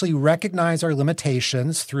actually recognize our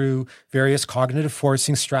limitations through various cognitive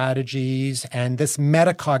forcing strategies, and this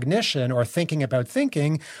metacognition, or thinking about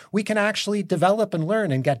thinking, we can actually develop and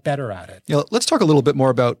learn and get better at it. Let's talk a little bit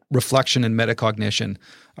more about reflection and metacognition.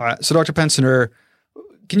 So Dr. Pensinger,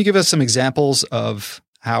 can you give us some examples of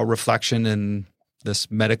how reflection and this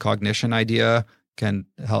metacognition idea can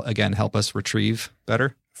help us retrieve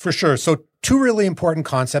better? For sure. So two really important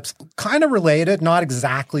concepts, kind of related, not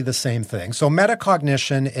exactly the same thing. So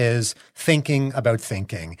metacognition is thinking about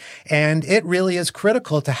thinking, and it really is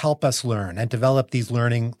critical to help us learn and develop these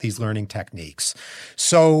learning techniques.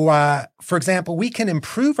 So, for example, we can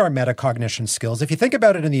improve our metacognition skills. If you think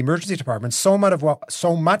about it in the emergency department, so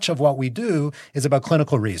much of what we do is about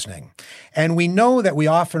clinical reasoning. And we know that we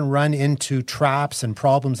often run into traps and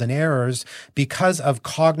problems and errors because of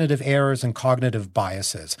cognitive errors and cognitive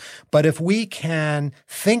biases. But if we can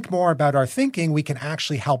think more about our thinking, we can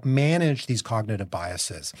actually help manage these cognitive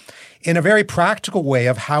biases. In a very practical way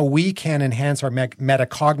of how we can enhance our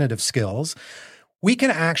metacognitive skills, we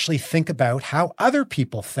can actually think about how other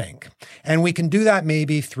people think. And we can do that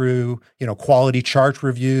maybe through, quality chart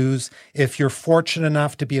reviews. If you're fortunate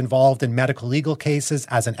enough to be involved in medical legal cases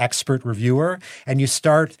as an expert reviewer, and you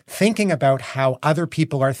start thinking about how other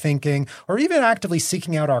people are thinking, or even actively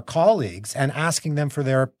seeking out our colleagues and asking them for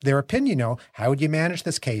their opinion, how would you manage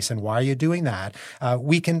this case and why are you doing that?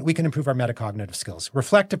 We can improve our metacognitive skills.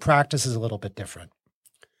 Reflective practice is a little bit different.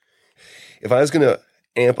 If I was going to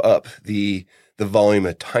amp up the volume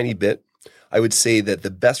a tiny bit, I would say that the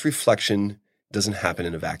best reflection doesn't happen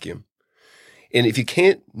in a vacuum. And if you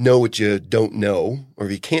can't know what you don't know, or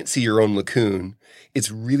if you can't see your own lacune, it's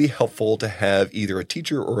really helpful to have either a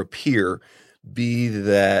teacher or a peer be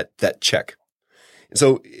that check. And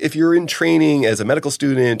so if you're in training as a medical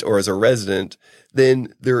student or as a resident,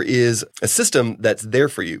 then there is a system that's there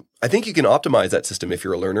for you. I think you can optimize that system if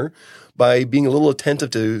you're a learner by being a little attentive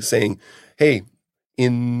to saying, hey,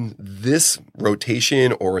 in this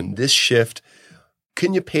rotation or in this shift,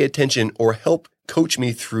 can you pay attention or help coach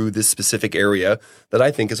me through this specific area that I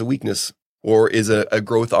think is a weakness or is a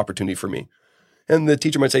growth opportunity for me? And the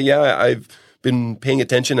teacher might say, yeah, I've been paying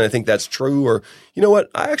attention. And I think that's true. Or, you know what?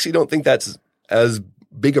 I actually don't think that's as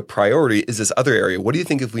big a priority as this other area. What do you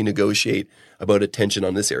think if we negotiate about attention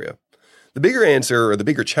on this area? The bigger answer or the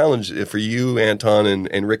bigger challenge for you, Anton,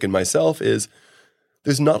 and Rick and myself is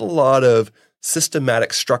there's not a lot of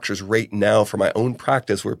systematic structures right now for my own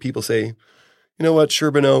practice where people say, you know what,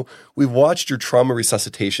 Charbonneau, we've watched your trauma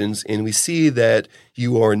resuscitations and we see that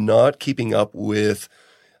you are not keeping up with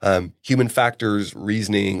human factors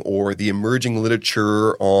reasoning or the emerging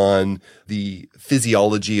literature on the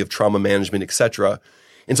physiology of trauma management, etc.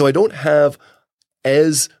 And so I don't have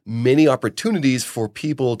as many opportunities for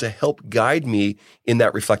people to help guide me in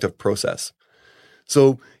that reflective process.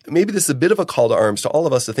 So maybe this is a bit of a call to arms to all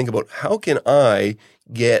of us to think about how can I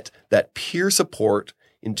get that peer support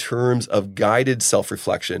in terms of guided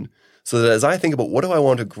self-reflection so that as I think about what do I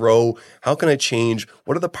want to grow, how can I change,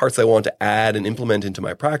 what are the parts I want to add and implement into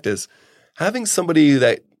my practice, having somebody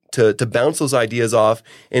that to bounce those ideas off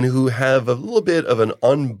and who have a little bit of an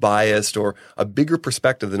unbiased or a bigger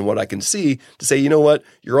perspective than what I can see to say, you know what,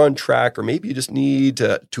 you're on track, or maybe you just need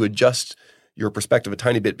to adjust your perspective a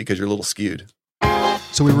tiny bit because you're a little skewed.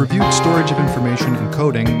 So we reviewed storage of information and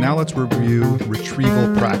coding. Now let's review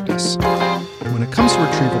retrieval practice. When it comes to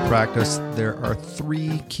retrieval practice, there are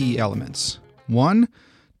three key elements. 1,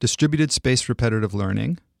 distributed spaced repetitive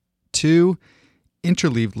learning. 2,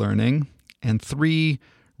 interleaved learning. And 3,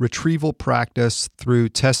 retrieval practice through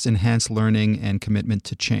test-enhanced learning and commitment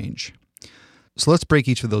to change. So let's break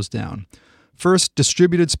each of those down. First,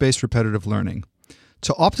 distributed spaced repetitive learning.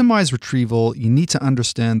 To optimize retrieval, you need to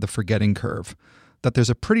understand the forgetting curve, that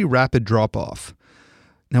there's a pretty rapid drop-off.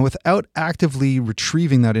 Now, without actively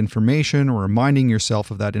retrieving that information or reminding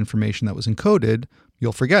yourself of that information that was encoded,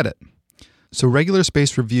 you'll forget it. So regular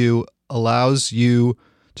spaced review allows you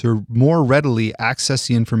to more readily access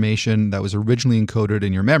the information that was originally encoded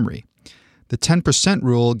in your memory. The 10%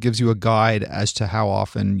 rule gives you a guide as to how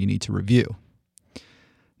often you need to review.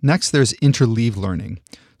 Next, there's interleave learning.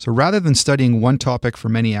 So rather than studying one topic for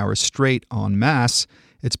many hours straight en masse,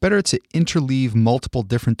 it's better to interleave multiple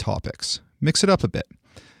different topics. Mix it up a bit.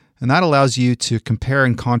 And that allows you to compare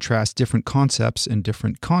and contrast different concepts in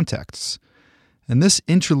different contexts. And this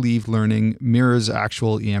interleave learning mirrors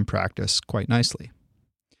actual EM practice quite nicely.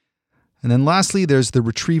 And then lastly, there's the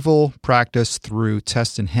retrieval practice through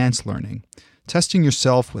test-enhanced learning. Testing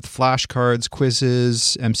yourself with flashcards,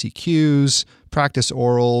 quizzes, MCQs, practice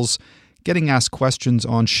orals, getting asked questions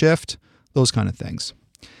on shift, those kind of things.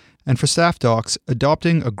 And for staff docs,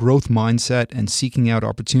 adopting a growth mindset and seeking out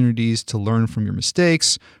opportunities to learn from your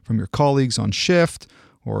mistakes, from your colleagues on shift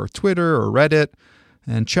or Twitter or Reddit,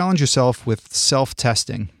 and challenge yourself with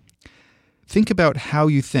self-testing. Think about how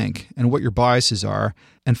you think and what your biases are,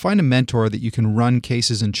 and find a mentor that you can run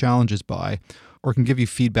cases and challenges by, or can give you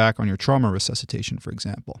feedback on your trauma resuscitation, for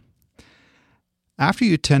example. After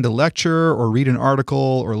you attend a lecture or read an article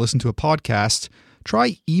or listen to a podcast,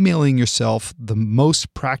 try emailing yourself the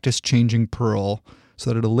most practice-changing pearl so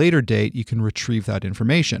that at a later date you can retrieve that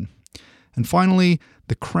information. And finally,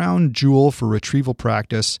 the crown jewel for retrieval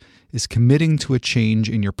practice is committing to a change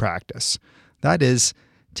in your practice. That is,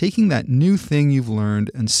 taking that new thing you've learned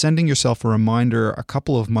and sending yourself a reminder a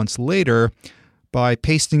couple of months later by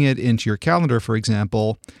pasting it into your calendar, for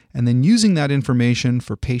example, and then using that information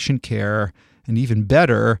for patient care, and even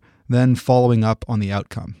better, then following up on the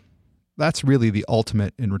outcome. That's really the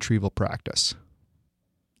ultimate in retrieval practice.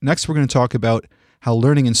 Next, we're going to talk about how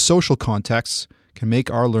learning in social contexts can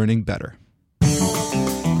make our learning better.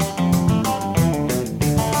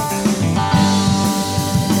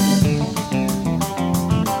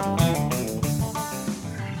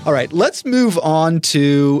 All right, let's move on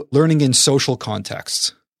to learning in social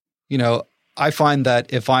contexts. I find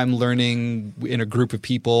that if I'm learning in a group of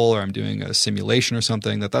people or I'm doing a simulation or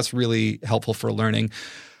something, that's really helpful for learning.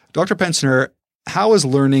 Dr. Pensinger, how is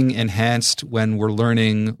learning enhanced when we're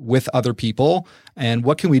learning with other people? And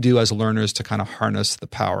what can we do as learners to kind of harness the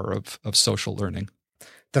power of social learning?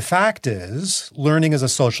 The fact is, learning is a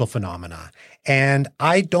social phenomena. And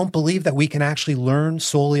I don't believe that we can actually learn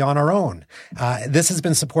solely on our own. This has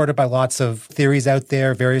been supported by lots of theories out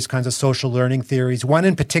there, various kinds of social learning theories. One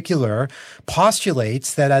in particular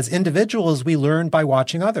postulates that as individuals, we learn by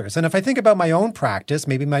watching others. And if I think about my own practice,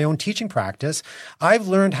 maybe my own teaching practice, I've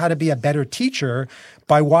learned how to be a better teacher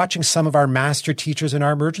by watching some of our master teachers in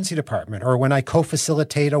our emergency department, or when I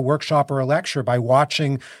co-facilitate a workshop or a lecture, by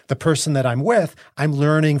watching the person that I'm with, I'm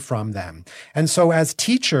learning from them. And so as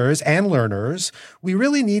teachers and learners, we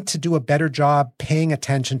really need to do a better job paying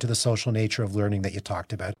attention to the social nature of learning that you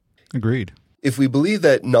talked about. Agreed. If we believe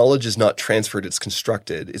that knowledge is not transferred, it's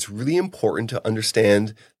constructed, it's really important to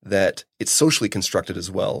understand that it's socially constructed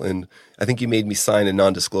as well. And I think you made me sign a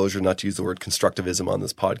non-disclosure not to use the word constructivism on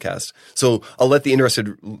this podcast. So I'll let the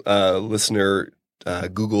interested listener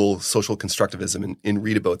Google social constructivism and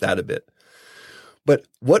read about that a bit. But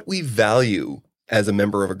what we value as a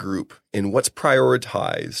member of a group and what's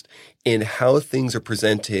prioritized and how things are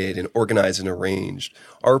presented and organized and arranged,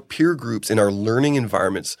 our peer groups and our learning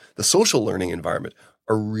environments, the social learning environment,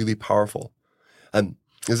 are really powerful.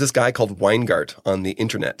 There's this guy called Weingart on the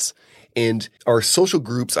internets. And our social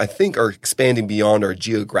groups, I think, are expanding beyond our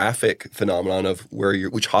geographic phenomenon of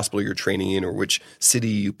which hospital you're training in or which city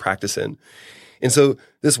you practice in. And so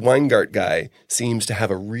this Weingart guy seems to have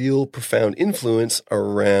a real profound influence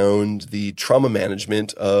around the trauma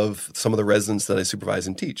management of some of the residents that I supervise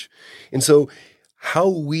and teach. And so how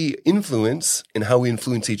we influence and how we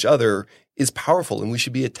influence each other is powerful, and we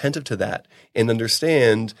should be attentive to that and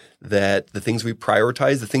understand that the things we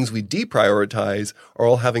prioritize, the things we deprioritize are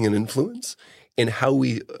all having an influence, and how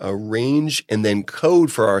we arrange and then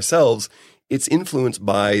code for ourselves, it's influenced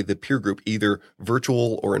by the peer group, either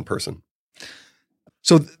virtual or in person.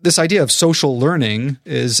 So this idea of social learning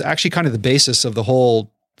is actually kind of the basis of the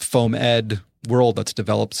whole FOAM-Ed world that's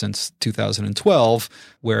developed since 2012,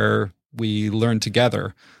 where we learn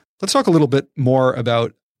together. Let's talk a little bit more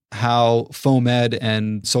about how FOAM-Ed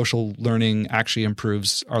and social learning actually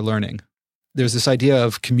improves our learning. There's this idea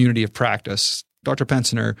of community of practice. Dr.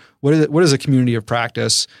 Pensinger, what is a community of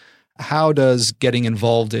practice? How does getting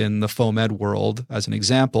involved in the FOAM-Ed world, as an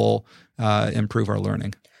example, improve our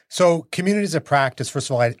learning? So communities of practice, first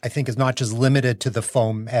of all, I think is not just limited to the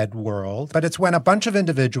FOAM-Ed world, but it's when a bunch of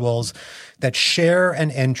individuals that share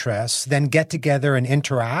an interest then get together and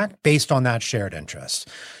interact based on that shared interest.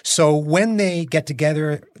 So when they get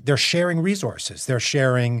together, they're sharing resources. They're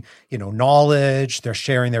sharing, knowledge. They're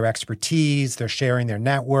sharing their expertise. They're sharing their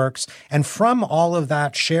networks. And from all of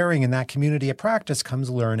that sharing in that community of practice comes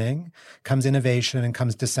learning, comes innovation, and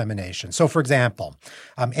comes dissemination. So for example,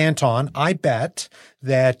 Anton, I bet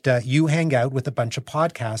that you hang out with a bunch of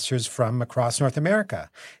podcasters from across North America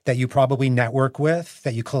that you probably network with,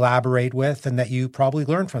 that you collaborate with, and that you probably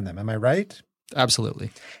learn from them. Am I right? Absolutely.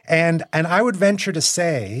 And I would venture to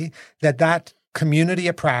say that community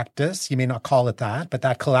of practice, you may not call it that, but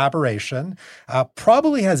that collaboration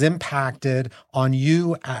probably has impacted on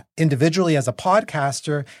you individually as a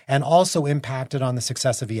podcaster and also impacted on the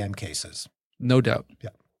success of EM cases. No doubt. Yeah.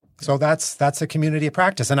 So that's a community of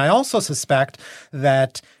practice. And I also suspect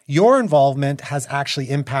that your involvement has actually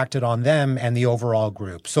impacted on them and the overall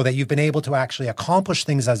group, so that you've been able to actually accomplish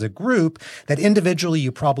things as a group that individually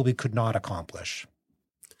you probably could not accomplish.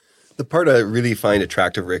 The part I really find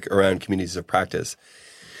attractive, Rick, around communities of practice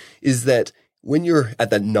is that when you're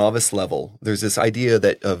at that novice level, there's this idea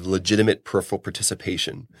of legitimate peripheral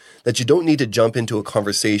participation, that you don't need to jump into a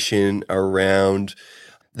conversation around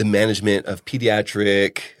the management of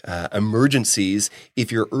pediatric emergencies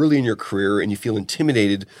if you're early in your career and you feel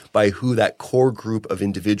intimidated by who that core group of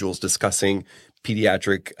individuals discussing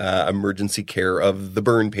pediatric emergency care of the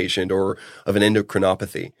burn patient or of an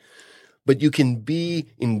endocrinopathy. But you can be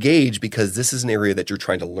engaged because this is an area that you're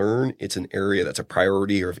trying to learn. It's an area that's a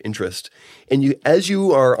priority or of interest. And as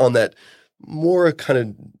you are on that more kind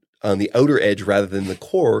of on the outer edge rather than the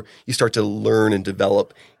core, you start to learn and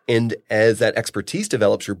develop. And as that expertise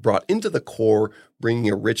develops, you're brought into the core,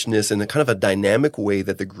 bringing a richness and a kind of a dynamic way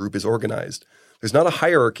that the group is organized. There's not a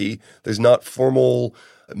hierarchy. There's not formal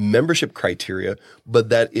membership criteria, but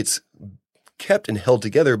that it's kept and held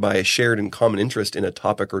together by a shared and common interest in a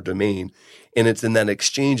topic or domain. And it's in that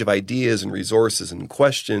exchange of ideas and resources and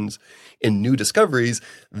questions and new discoveries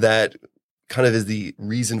that kind of is the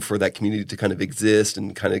reason for that community to kind of exist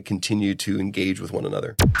and kind of continue to engage with one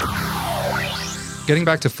another. Getting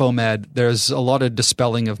back to FOAMed, there's a lot of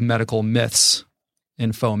dispelling of medical myths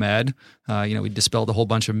in FOAMed. We dispelled a whole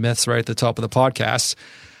bunch of myths right at the top of the podcast.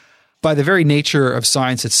 By the very nature of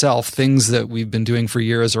science itself, things that we've been doing for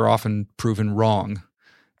years are often proven wrong.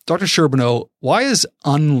 Dr. Charbonneau, why is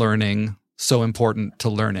unlearning so important to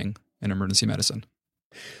learning in emergency medicine?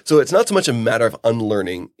 So it's not so much a matter of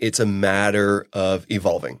unlearning, it's a matter of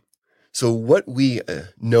evolving. So what we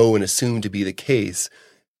know and assume to be the case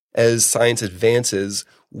as science advances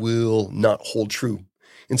will not hold true.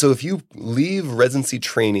 And so if you leave residency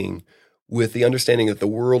training with the understanding that the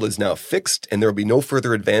world is now fixed and there will be no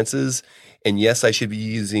further advances, and yes, I should be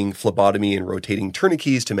using phlebotomy and rotating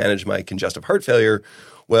tourniquets to manage my congestive heart failure,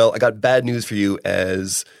 well, I got bad news for you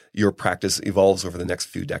as your practice evolves over the next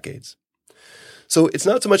few decades. So it's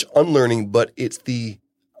not so much unlearning, but it's the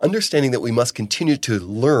understanding that we must continue to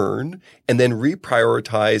learn and then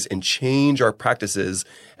reprioritize and change our practices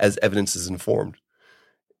as evidence is informed.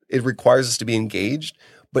 It requires us to be engaged,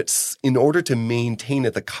 but in order to maintain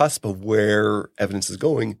at the cusp of where evidence is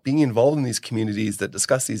going, being involved in these communities that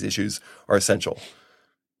discuss these issues are essential.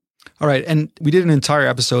 All right. And we did an entire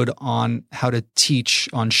episode on how to teach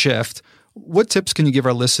on shift. What tips can you give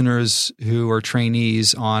our listeners who are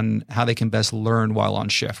trainees on how they can best learn while on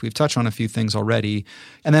shift? We've touched on a few things already.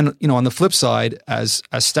 And then, on the flip side, as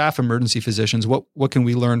staff emergency physicians, what can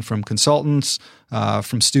we learn from consultants,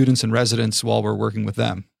 from students and residents while we're working with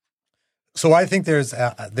them? So I think there's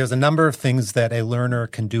a number of things that a learner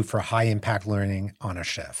can do for high impact learning on a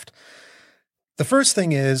shift. The first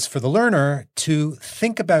thing is for the learner to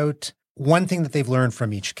think about one thing that they've learned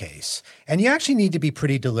from each case. And you actually need to be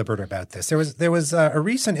pretty deliberate about this. There was a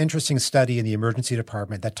recent interesting study in the emergency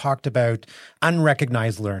department that talked about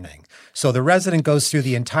unrecognized learning. So the resident goes through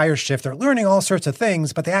the entire shift. They're learning all sorts of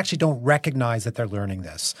things, but they actually don't recognize that they're learning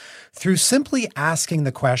this. Through simply asking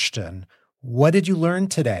the question, what did you learn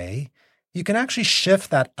today? You can actually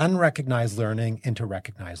shift that unrecognized learning into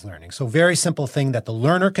recognized learning. So very simple thing that the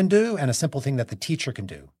learner can do and a simple thing that the teacher can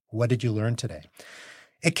do. What did you learn today?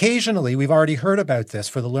 Occasionally, we've already heard about this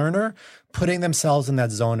for the learner, putting themselves in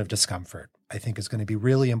that zone of discomfort, I think is going to be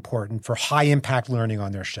really important for high impact learning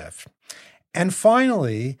on their shift. And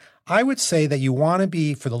finally, I would say that you want to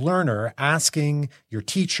be, for the learner, asking your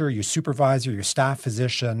teacher, your supervisor, your staff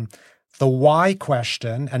physician, the why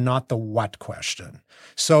question and not the what question.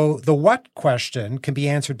 So the what question can be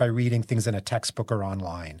answered by reading things in a textbook or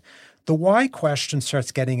online. The why question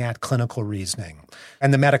starts getting at clinical reasoning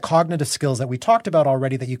and the metacognitive skills that we talked about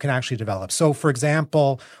already that you can actually develop. So, for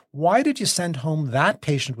example, why did you send home that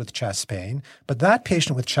patient with chest pain, but that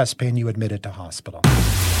patient with chest pain you admitted to hospital?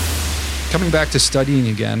 Coming back to studying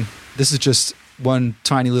again, this is just one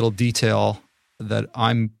tiny little detail that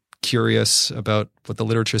I'm curious about what the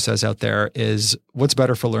literature says out there is what's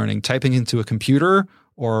better for learning, typing into a computer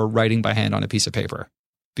or writing by hand on a piece of paper?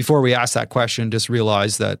 Before we ask that question, just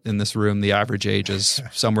realize that in this room, the average age is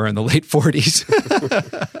somewhere in the late 40s.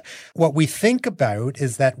 What we think about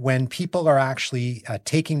is that when people are actually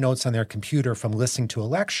taking notes on their computer from listening to a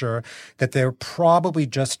lecture, that they're probably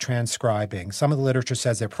just transcribing. Some of the literature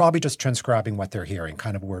says they're probably just transcribing what they're hearing,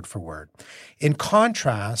 kind of word for word. In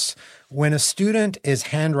contrast, when a student is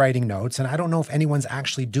handwriting notes, and I don't know if anyone's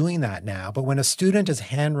actually doing that now, but when a student is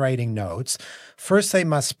handwriting notes, first they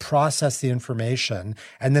must process the information,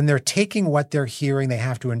 and then they're taking what they're hearing, they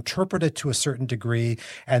have to interpret it to a certain degree,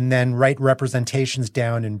 and then write representations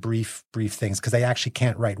down in brief things, because they actually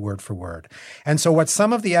can't write word for word. And so what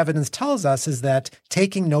some of the evidence tells us is that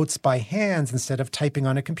taking notes by hands instead of typing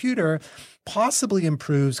on a computer possibly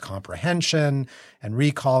improves comprehension and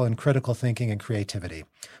recall and critical thinking and creativity.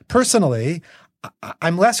 Personally,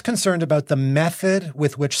 I'm less concerned about the method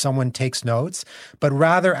with which someone takes notes, but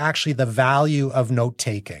rather actually the value of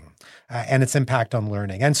note-taking. and its impact on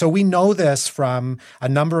learning. And so we know this from a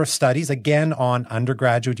number of studies, again, on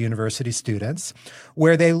undergraduate university students,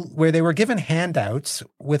 where they were given handouts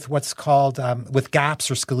with what's called with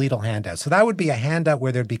gaps or skeletal handouts. So that would be a handout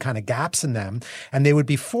where there'd be kind of gaps in them, and they would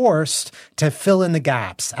be forced to fill in the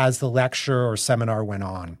gaps as the lecture or seminar went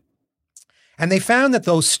on. And they found that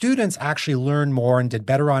those students actually learned more and did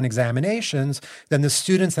better on examinations than the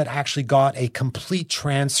students that actually got a complete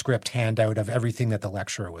transcript handout of everything that the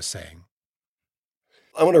lecturer was saying.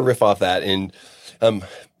 I want to riff off that and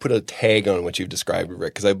put a tag on what you've described,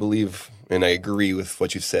 Rick, because I believe and I agree with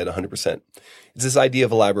what you've said 100%. It's this idea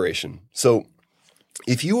of elaboration. So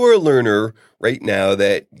if you are a learner right now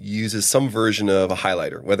that uses some version of a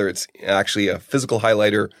highlighter, whether it's actually a physical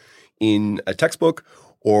highlighter in a textbook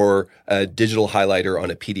or a digital highlighter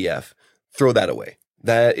on a PDF, throw that away.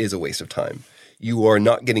 That is a waste of time. You are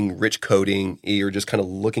not getting rich coding. You're just kind of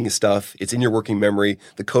looking at stuff. It's in your working memory.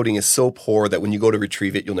 The coding is so poor that when you go to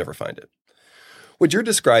retrieve it, you'll never find it. What you're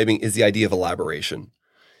describing is the idea of elaboration.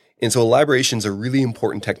 And so elaboration is a really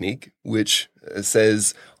important technique, which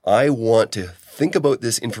says, I want to think about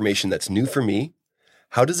this information that's new for me.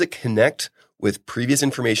 How does it connect with previous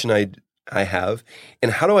information I have,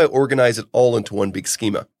 and how do I organize it all into one big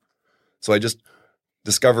schema? So I just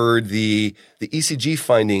discovered the ECG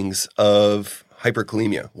findings of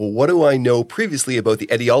hyperkalemia. Well, what do I know previously about the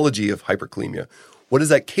etiology of hyperkalemia? What is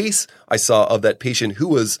that case I saw of that patient who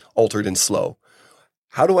was altered and slow?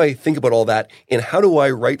 How do I think about all that, and how do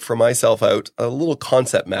I write for myself out a little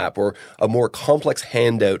concept map or a more complex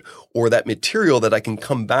handout or that material that I can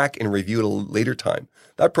come back and review at a later time?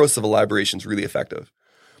 That process of elaboration is really effective.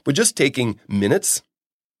 But just taking minutes,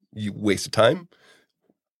 you waste of time.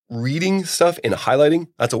 Reading stuff and highlighting,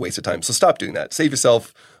 that's a waste of time. So stop doing that. Save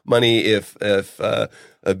yourself money if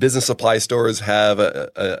business supply stores have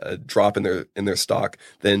a drop in their stock,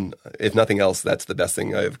 then if nothing else, that's the best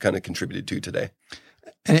thing I've kind of contributed to today.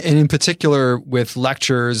 And in particular with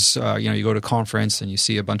lectures, you go to a conference and you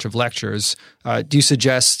see a bunch of lectures. Do you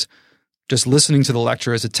suggest just listening to the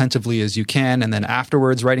lecture as attentively as you can and then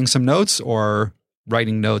afterwards writing some notes, or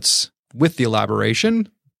writing notes with the elaboration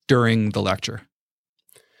during the lecture?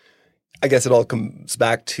 I guess it all comes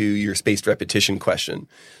back to your spaced repetition question.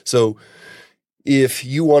 So if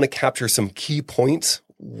you want to capture some key points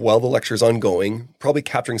while the lecture is ongoing, probably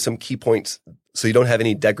capturing some key points so you don't have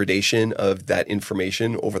any degradation of that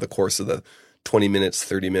information over the course of the 20 minutes,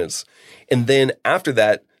 30 minutes. And then after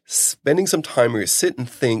that, spending some time where you sit and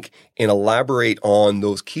think and elaborate on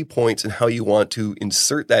those key points and how you want to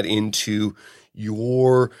insert that into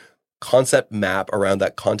your concept map around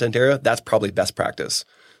that content area, that's probably best practice.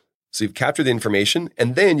 So you've captured the information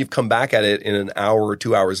and then you've come back at it in an hour or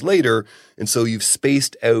 2 hours later. And so you've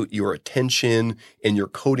spaced out your attention and your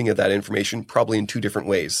coding of that information probably in two different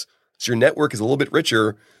ways. So your network is a little bit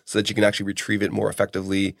richer so that you can actually retrieve it more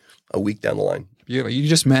effectively a week down the line. You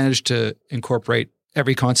just managed to incorporate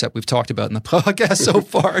every concept we've talked about in the podcast so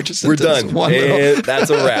far. We're done. And that's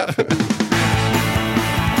a wrap.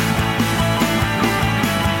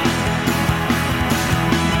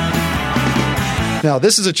 Now,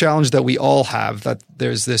 this is a challenge that we all have, that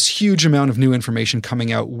there's this huge amount of new information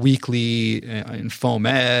coming out weekly in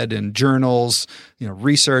FOAMed and journals,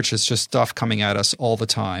 research. It's just stuff coming at us all the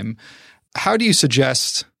time. How do you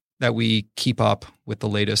suggest that we keep up with the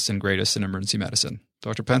latest and greatest in emergency medicine?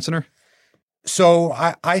 Dr. Pensioner? So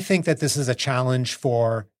I think that this is a challenge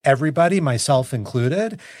for everybody, myself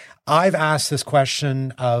included. I've asked this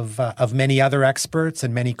question of many other experts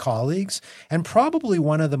and many colleagues, and probably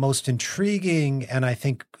one of the most intriguing and I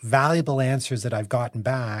think valuable answers that I've gotten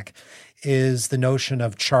back is the notion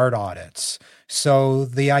of chart audits. So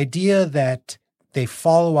the idea that they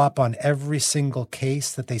follow up on every single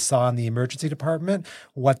case that they saw in the emergency department,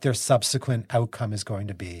 what their subsequent outcome is going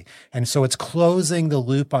to be. And so it's closing the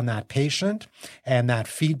loop on that patient and that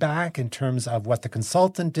feedback in terms of what the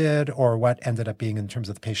consultant did or what ended up being in terms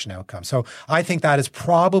of the patient outcome. So I think that is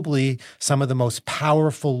probably some of the most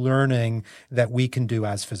powerful learning that we can do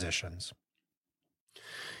as physicians.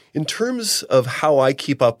 In terms of how I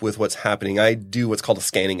keep up with what's happening, I do what's called a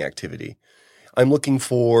scanning activity. I'm looking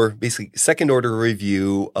for basically second-order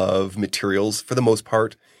review of materials for the most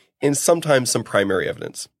part, and sometimes some primary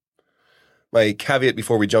evidence. My caveat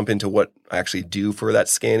before we jump into what I actually do for that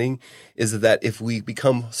scanning is that if we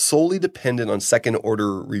become solely dependent on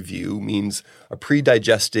second-order review, means a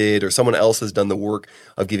pre-digested or someone else has done the work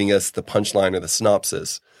of giving us the punchline or the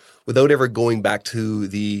synopsis, without ever going back to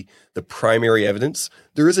the primary evidence,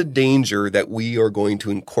 there is a danger that we are going to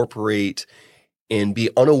incorporate and be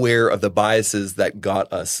unaware of the biases that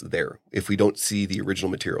got us there if we don't see the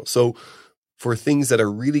original material. So for things that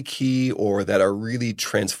are really key or that are really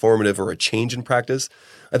transformative or a change in practice,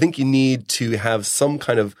 I think you need to have some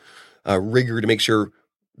kind of rigor to make sure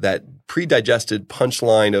that pre-digested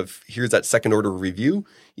punchline of here's that second order review,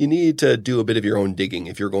 you need to do a bit of your own digging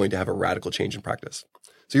if you're going to have a radical change in practice.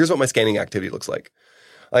 So here's what my scanning activity looks like.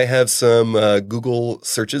 I have some Google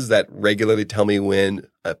searches that regularly tell me when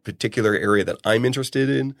a particular area that I'm interested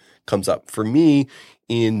in comes up. For me,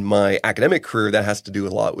 in my academic career, that has to do a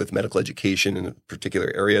lot with medical education in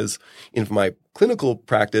particular areas. In my clinical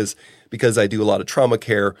practice, because I do a lot of trauma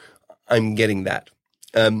care, I'm getting that.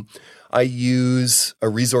 I use a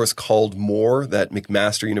resource called More that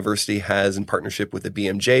McMaster University has in partnership with the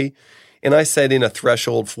BMJ. And I set in a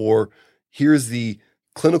threshold for here's the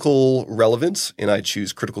clinical relevance, and I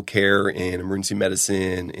choose critical care in emergency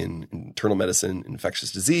medicine, in internal medicine,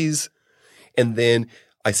 infectious disease. And then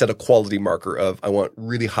I set a quality marker of I want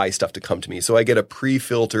really high stuff to come to me. So I get a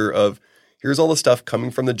pre-filter of here's all the stuff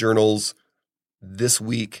coming from the journals this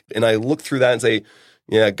week. And I look through that and say,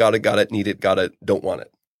 yeah, got it, need it, got it, don't want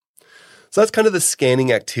it. So that's kind of the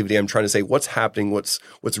scanning activity. I'm trying to say what's happening, what's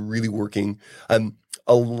really working.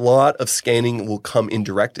 A lot of scanning will come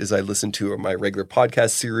indirect as I listen to my regular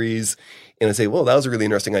podcast series, and I say, well, that was a really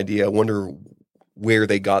interesting idea. I wonder where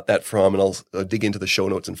they got that from, and I'll dig into the show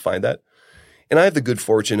notes and find that. And I have the good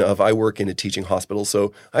fortune of I work in a teaching hospital,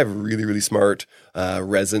 so I have really, really smart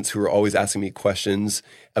residents who are always asking me questions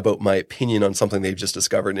about my opinion on something they've just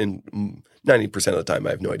discovered. And 90% of the time, I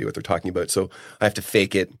have no idea what they're talking about. So I have to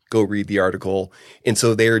fake it, go read the article. And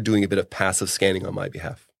so they're doing a bit of passive scanning on my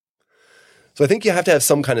behalf. So I think you have to have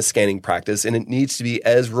some kind of scanning practice, and it needs to be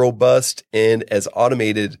as robust and as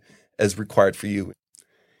automated as required for you.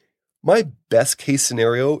 My best case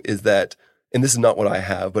scenario is that, and this is not what I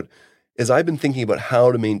have, but as I've been thinking about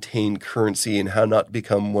how to maintain currency and how not to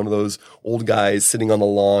become one of those old guys sitting on the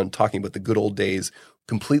lawn talking about the good old days,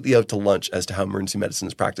 completely out to lunch as to how emergency medicine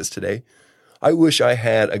is practiced today, I wish I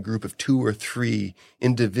had a group of 2 or 3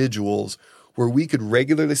 individuals where we could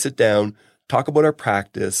regularly sit down, talk about our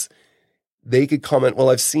practice. They could comment, well,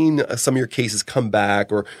 I've seen some of your cases come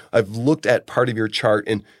back, or I've looked at part of your chart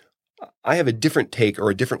and I have a different take or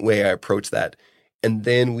a different way I approach that. And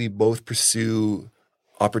then we both pursue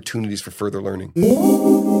opportunities for further learning.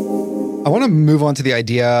 I want to move on to the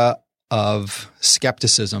idea of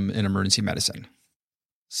skepticism in emergency medicine.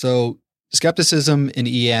 So skepticism in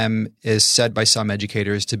EM is said by some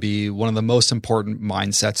educators to be one of the most important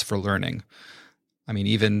mindsets for learning. I mean,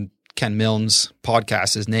 even Ken Milne's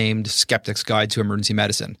podcast is named Skeptic's Guide to Emergency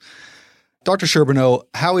Medicine. Dr. Charbonneau,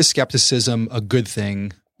 how is skepticism a good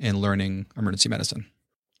thing in learning emergency medicine?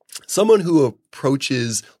 Someone who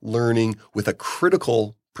approaches learning with a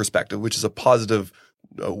critical perspective, which is a positive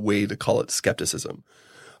way to call it skepticism.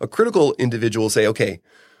 A critical individual will say, okay,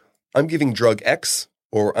 I'm giving drug X,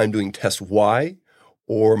 or I'm doing test Y,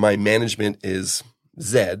 or my management is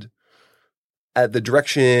Z at the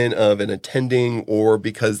direction of an attending, or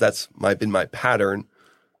because that's been my pattern.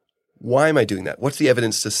 Why am I doing that? What's the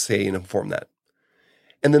evidence to say and inform that?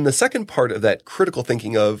 And then the second part of that critical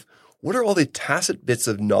thinking of what are all the tacit bits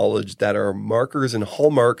of knowledge that are markers and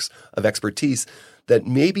hallmarks of expertise that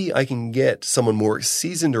maybe I can get someone more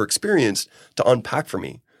seasoned or experienced to unpack for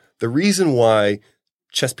me? The reason why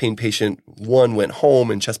chest pain patient 1 went home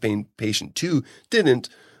and chest pain patient 2 didn't,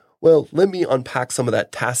 well, let me unpack some of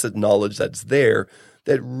that tacit knowledge that's there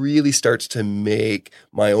that really starts to make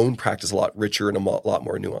my own practice a lot richer and a lot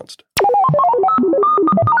more nuanced.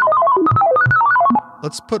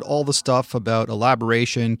 Let's put all the stuff about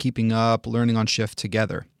elaboration, keeping up, learning on shift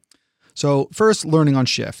together. So first, learning on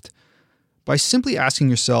shift. By simply asking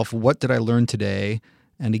yourself, what did I learn today?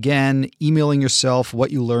 And again, emailing yourself what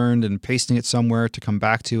you learned and pasting it somewhere to come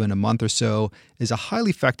back to in a month or so is a highly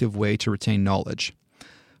effective way to retain knowledge.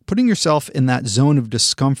 Putting yourself in that zone of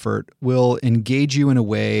discomfort will engage you in a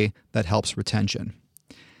way that helps retention.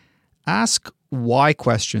 Ask why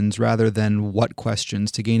questions rather than what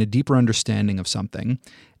questions to gain a deeper understanding of something,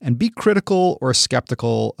 and be critical or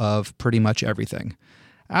skeptical of pretty much everything.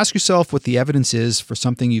 Ask yourself what the evidence is for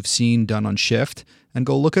something you've seen done on shift and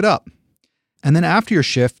go look it up. And then after your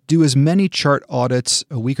shift, do as many chart audits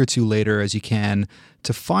a week or 2 later as you can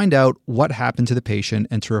to find out what happened to the patient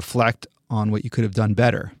and to reflect on what you could have done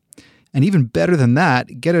better. And even better than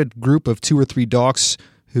that, get a group of 2 or 3 docs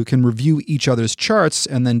who can review each other's charts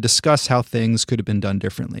and then discuss how things could have been done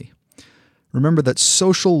differently. Remember that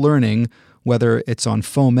social learning, whether it's on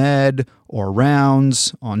FOAMed or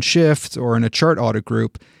rounds, on shift, or in a chart audit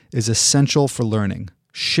group, is essential for learning.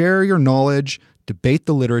 Share your knowledge, debate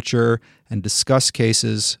the literature, and discuss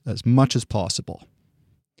cases as much as possible.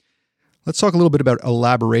 Let's talk a little bit about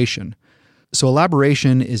elaboration. So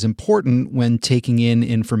elaboration is important when taking in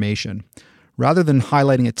information. Rather than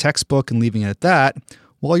highlighting a textbook and leaving it at that,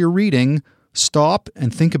 while you're reading, stop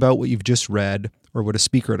and think about what you've just read or what a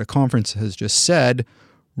speaker at a conference has just said.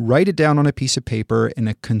 Write it down on a piece of paper in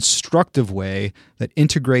a constructive way that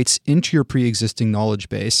integrates into your pre-existing knowledge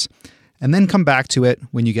base, and then come back to it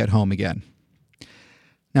when you get home again.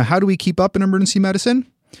 Now, how do we keep up in emergency medicine?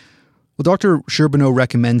 Well, Dr. Charbonneau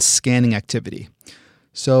recommends scanning activity.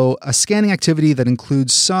 So a scanning activity that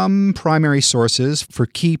includes some primary sources for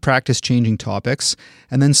key practice-changing topics,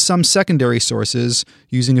 and then some secondary sources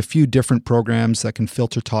using a few different programs that can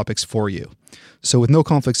filter topics for you. So with no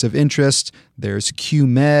conflicts of interest, there's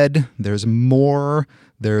QMed, there's More,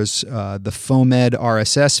 there's the FOAMed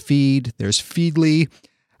RSS feed, there's Feedly.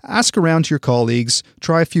 Ask around to your colleagues,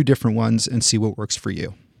 try a few different ones, and see what works for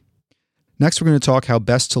you. Next, we're going to talk how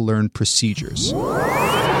best to learn procedures.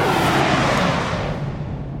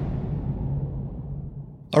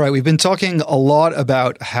 All right, we've been talking a lot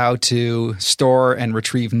about how to store and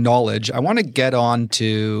retrieve knowledge. I want to get on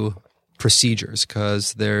to procedures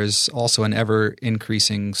because there's also an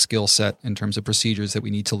ever-increasing skill set in terms of procedures that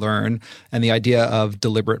we need to learn, and the idea of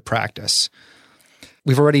deliberate practice.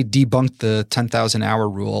 We've already debunked the 10,000-hour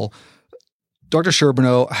rule. Dr.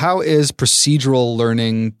 Charbonneau, how is procedural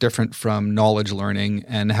learning different from knowledge learning,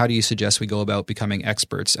 and how do you suggest we go about becoming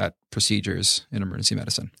experts at procedures in emergency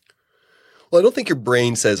medicine? Well, I don't think your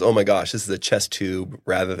brain says, oh my gosh, this is a chest tube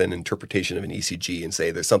rather than interpretation of an ECG and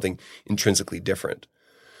say there's something intrinsically different.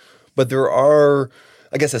 But there are,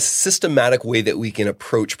 I guess, a systematic way that we can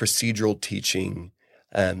approach procedural teaching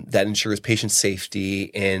that ensures patient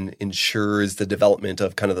safety and ensures the development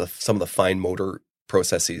of kind of some of the fine motor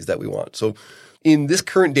processes that we want. So in this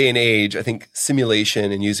current day and age, I think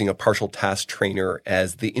simulation and using a partial task trainer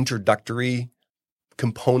as the introductory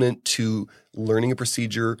component to learning a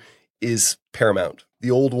procedure is paramount. The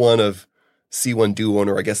old one of see one, do one,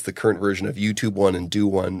 or I guess the current version of YouTube one and do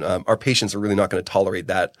one, our patients are really not going to tolerate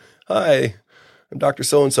that. Hi, I'm Dr.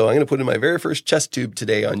 So-and-so. I'm going to put in my very first chest tube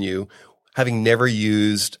today on you, having never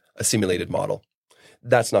used a simulated model.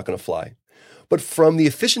 That's not going to fly. But from the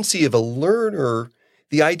efficiency of a learner,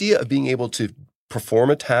 the idea of being able to perform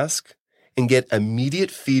a task and get immediate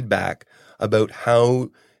feedback about how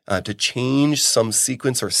to change some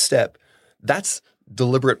sequence or step, that's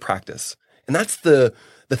deliberate practice. And that's the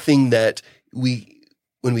thing that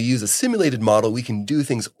when we use a simulated model, we can do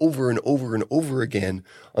things over and over and over again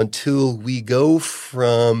until we go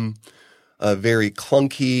from a very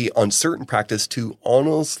clunky, uncertain practice to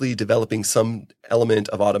honestly developing some element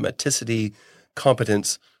of automaticity,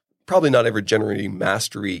 competence, probably not ever generating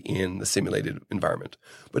mastery in the simulated environment,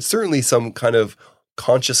 but certainly some kind of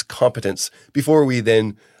conscious competence before we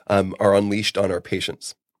then are unleashed on our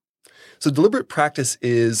patients. So deliberate practice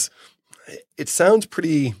it sounds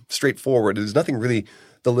pretty straightforward. There's nothing really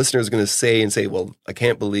the listener is going to say, well, I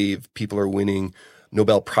can't believe people are winning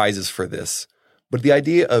Nobel Prizes for this. But the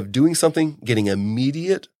idea of doing something, getting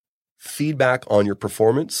immediate feedback on your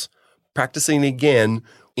performance, practicing again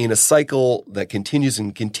in a cycle that continues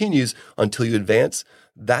and continues until you advance,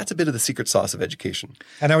 that's a bit of the secret sauce of education.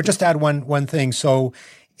 And I would just add one thing. So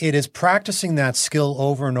it is practicing that skill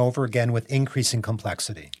over and over again with increasing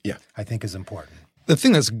complexity. Yeah, I think is important. The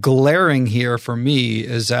thing that's glaring here for me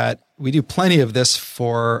is that we do plenty of this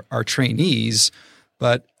for our trainees,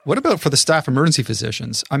 but what about for the staff emergency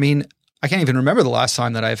physicians? I mean, I can't even remember the last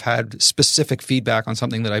time that I've had specific feedback on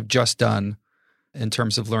something that I've just done in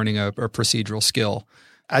terms of learning a procedural skill.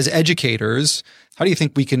 As educators, how do you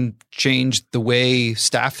think we can change the way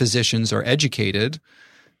staff physicians are educated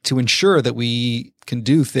to ensure that we can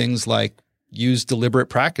do things like use deliberate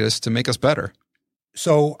practice to make us better?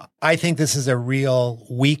 So I think this is a real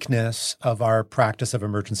weakness of our practice of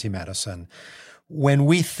emergency medicine. When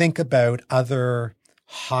we think about other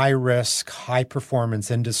high-risk, high-performance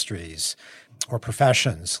industries or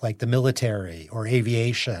professions like the military or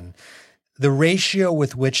aviation, the ratio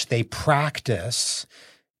with which they practice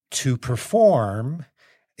to perform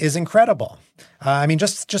is incredible. I mean,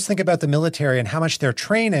 just think about the military and how much they're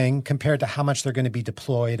training compared to how much they're going to be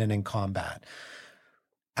deployed and in combat.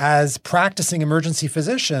 As practicing emergency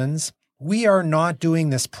physicians, we are not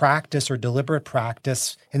doing this practice or deliberate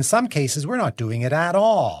practice. In some cases, we're not doing it at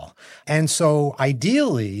all. And so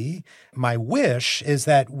ideally, my wish is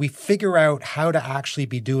that we figure out how to actually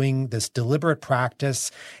be doing this deliberate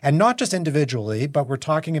practice, and not just individually, but we're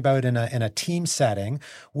talking about in a team setting,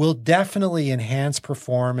 will definitely enhance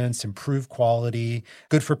performance, improve quality,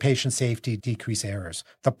 good for patient safety, decrease errors.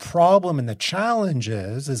 The problem and the challenge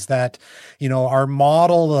is that, our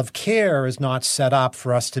model of care is not set up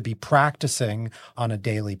for us to be practicing practicing on a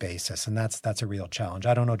daily basis. And that's a real challenge.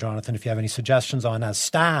 I don't know, Jonathan, if you have any suggestions on as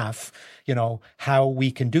staff, how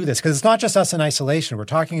we can do this. Because it's not just us in isolation. We're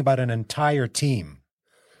talking about an entire team.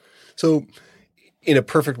 So in a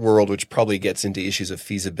perfect world, which probably gets into issues of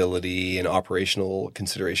feasibility and operational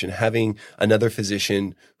consideration, having another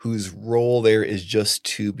physician whose role there is just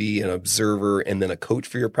to be an observer and then a coach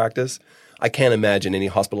for your practice, I can't imagine any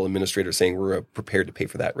hospital administrator saying we're prepared to pay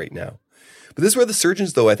for that right now. But this is where the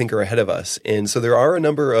surgeons, though, I think are ahead of us. And so there are a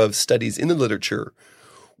number of studies in the literature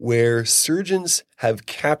where surgeons have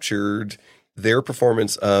captured their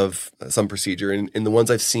performance of some procedure. And the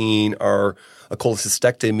ones I've seen are a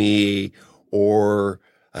cholecystectomy or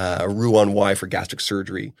a Roux-en-Y for gastric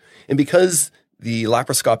surgery. And because the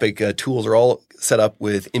laparoscopic tools are all set up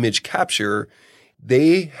with image capture,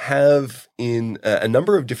 they have in a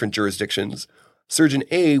number of different jurisdictions, Surgeon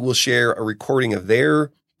A will share a recording of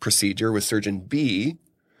their procedure with Surgeon B.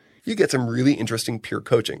 You get some really interesting peer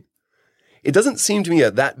coaching. It doesn't seem to me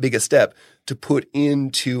that big a step to put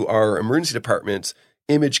into our emergency departments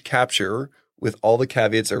image capture with all the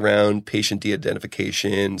caveats around patient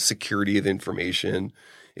de-identification, security of information,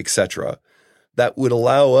 etc. That would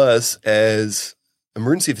allow us as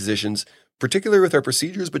emergency physicians, particularly with our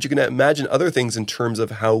procedures, but you can imagine other things in terms of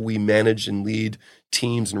how we manage and lead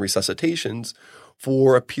teams and resuscitations,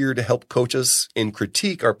 for a peer to help coach us and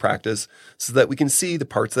critique our practice so that we can see the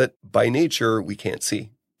parts that by nature we can't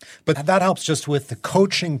see. But that helps just with the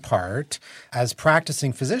coaching part. As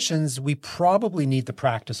practicing physicians, we probably need the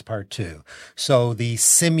practice part too. So the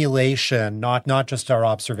simulation, not just our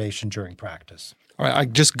observation during practice. All right, I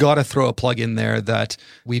just got to throw a plug in there that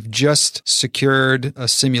we've just secured a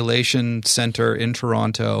simulation center in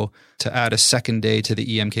Toronto to add a second day to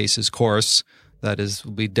the EM Cases course that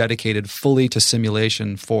will be dedicated fully to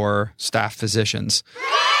simulation for staff physicians.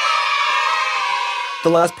 The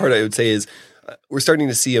last part I would say is we're starting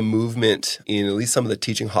to see a movement in at least some of the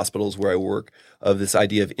teaching hospitals where I work of this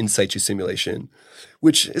idea of in situ simulation,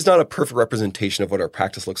 which is not a perfect representation of what our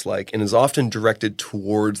practice looks like and is often directed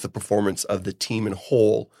towards the performance of the team in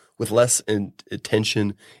whole with less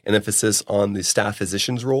attention and emphasis on the staff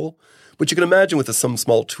physician's role. But you can imagine with some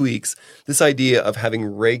small tweaks, this idea of having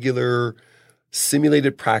regular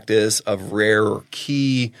simulated practice of rare or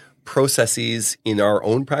key processes in our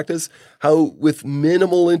own practice, how with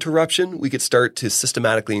minimal interruption, we could start to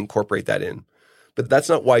systematically incorporate that in. But that's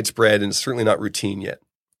not widespread and certainly not routine yet.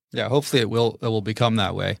 Yeah, hopefully it will become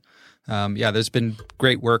that way. There's been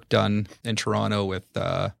great work done in Toronto with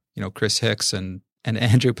Chris Hicks and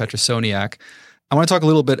Andrew Petrosoniak. I want to talk a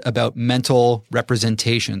little bit about mental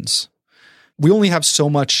representations. We only have so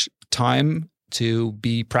much time to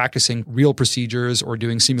be practicing real procedures or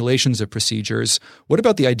doing simulations of procedures. What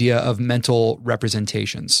about the idea of mental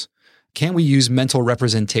representations? Can we use mental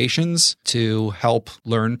representations to help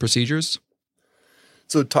learn procedures?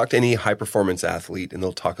 So talk to any high-performance athlete and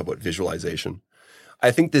they'll talk about visualization.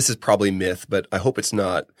 I think this is probably myth, but I hope it's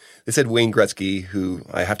not. They said Wayne Gretzky, who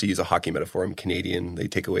I have to use a hockey metaphor, I'm Canadian. They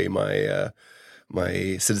take away my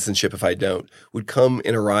citizenship if I don't, would come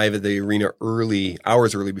and arrive at the arena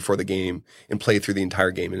hours early before the game and play through the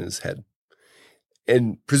entire game in his head.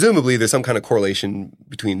 And presumably there's some kind of correlation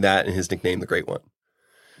between that and his nickname, the Great One.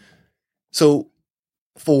 So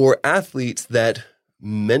for athletes, that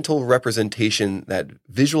mental representation, that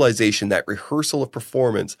visualization, that rehearsal of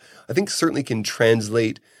performance, I think certainly can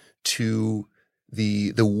translate to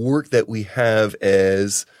the work that we have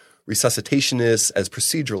as resuscitationists, as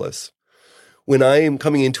proceduralists. When I am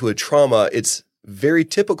coming into a trauma, it's very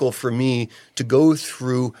typical for me to go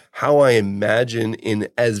through how I imagine in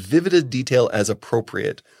as vivid a detail as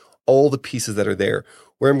appropriate all the pieces that are there,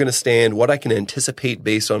 where I'm going to stand, what I can anticipate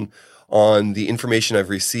based on the information I've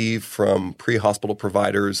received from pre-hospital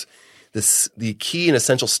providers, the key and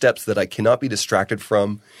essential steps that I cannot be distracted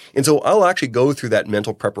from. And so I'll actually go through that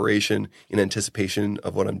mental preparation in anticipation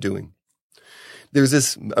of what I'm doing. There's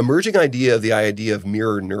this emerging idea of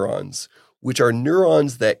mirror neurons, which are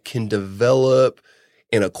neurons that can develop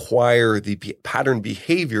and acquire the pattern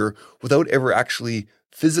behavior without ever actually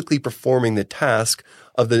physically performing the task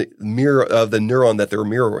of the neuron that they're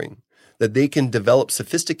mirroring. That they can develop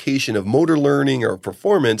sophistication of motor learning or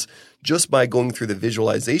performance just by going through the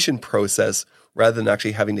visualization process rather than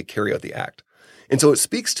actually having to carry out the act. And so it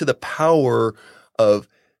speaks to the power of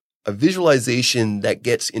a visualization that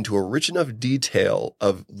gets into a rich enough detail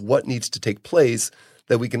of what needs to take place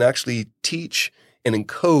that we can actually teach and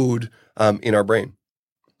encode in our brain.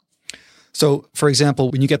 So, for example,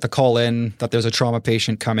 when you get the call in that there's a trauma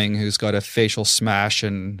patient coming who's got a facial smash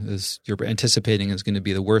and you're anticipating is going to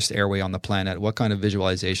be the worst airway on the planet, what kind of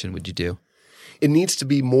visualization would you do? It needs to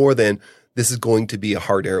be more than this is going to be a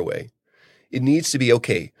hard airway. It needs to be,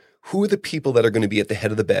 okay, who are the people that are going to be at the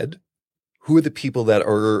head of the bed? Who are the people that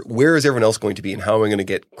are, where is everyone else going to be, and how am I going to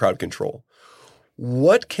get crowd control?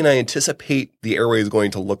 What can I anticipate the airway is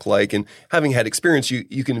going to look like? And having had experience,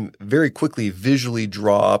 you can very quickly visually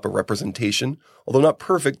draw up a representation. Although not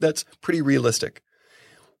perfect, that's pretty realistic.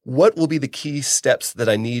 What will be the key steps that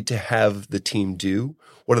I need to have the team do?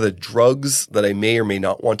 What are the drugs that I may or may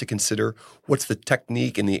not want to consider? What's the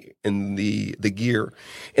technique and the gear?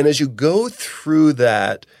 And as you go through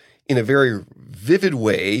that in a very vivid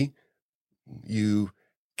way, you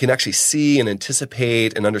can actually see and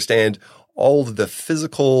anticipate and understand all of the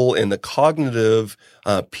physical and the cognitive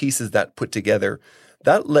pieces that put together.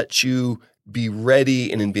 That lets you be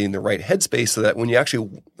ready and be in the right headspace so that when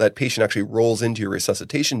that patient actually rolls into your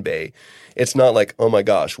resuscitation bay, it's not like, oh my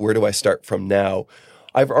gosh, where do I start from now?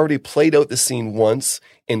 I've already played out the scene once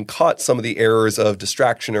and caught some of the errors of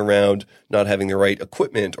distraction around not having the right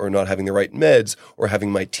equipment or not having the right meds or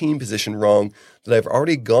having my team positioned wrong, that I've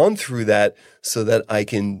already gone through that so that I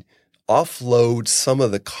can offload some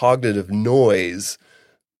of the cognitive noise.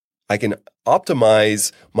 I can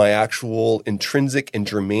optimize my actual intrinsic and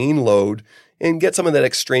germane load and get some of that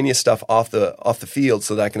extraneous stuff off the field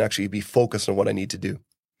so that I can actually be focused on what I need to do.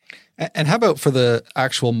 And how about for the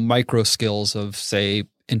actual micro skills of, say,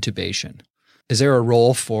 intubation? Is there a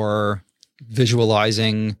role for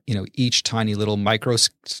visualizing, each tiny little micro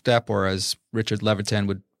step, or as Richard Levitan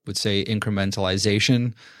would say,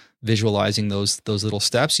 incrementalization? Visualizing those little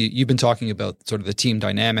steps. You've been talking about sort of the team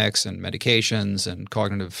dynamics and medications and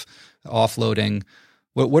cognitive offloading.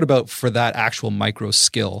 What about for that actual micro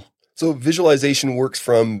skill? So visualization works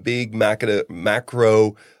from big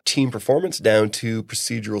macro team performance down to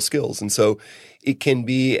procedural skills. And so it can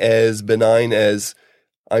be as benign as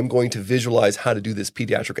I'm going to visualize how to do this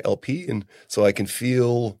pediatric LP. And so I can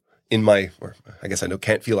feel I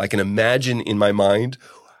can imagine in my mind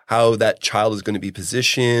how that child is going to be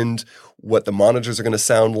positioned, what the monitors are going to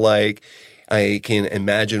sound like. I can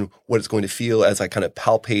imagine what it's going to feel as I kind of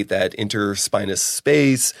palpate that interspinous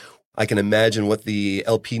space. I can imagine what the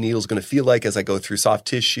LP needle is going to feel like as I go through soft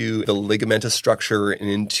tissue, the ligamentous structure,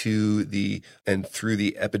 and through the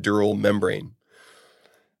epidural membrane.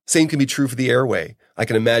 Same can be true for the airway. I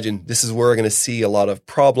can imagine this is where I'm going to see a lot of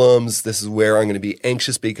problems. This is where I'm going to be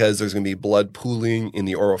anxious because there's going to be blood pooling in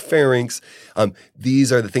the oropharynx.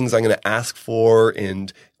 These are the things I'm going to ask for,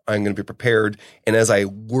 and I'm going to be prepared. And as I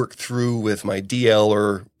work through with my DL,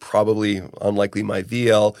 or probably unlikely my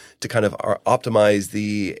VL, to kind of optimize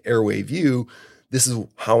the airway view, this is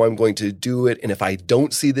how I'm going to do it. And if I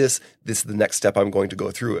don't see this is the next step I'm going to go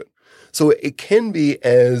through it. So it can be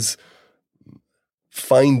as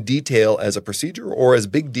fine detail as a procedure, or as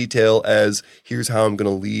big detail as here's how I'm going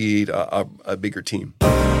to lead a bigger team.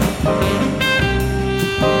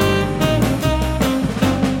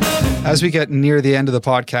 As we get near the end of the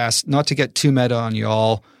podcast, not to get too meta on you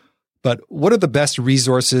all, but what are the best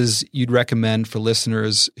resources you'd recommend for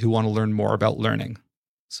listeners who want to learn more about learning?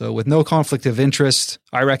 So with no conflict of interest,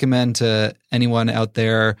 I recommend to anyone out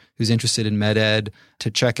there who's interested in MedEd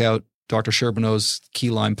to check out Dr. Sherbinow's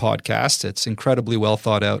Keyline podcast. It's incredibly well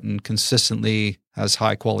thought out and consistently has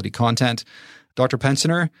high quality content. Dr.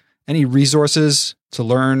 Pensioner, any resources to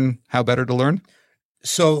learn how better to learn?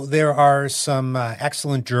 So there are some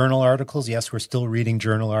excellent journal articles. Yes, we're still reading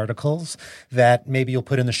journal articles that maybe you'll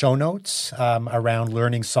put in the show notes around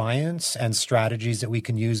learning science and strategies that we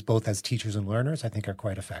can use both as teachers and learners, I think are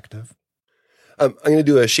quite effective. I'm going to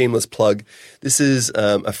do a shameless plug. This is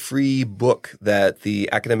a free book that the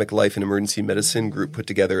Academic Life and Emergency Medicine group put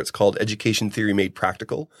together. It's called Education Theory Made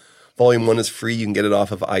Practical. Volume 1 is free. You can get it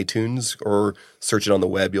off of iTunes or search it on the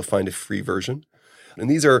web. You'll find a free version. And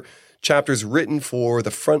these are chapters written for the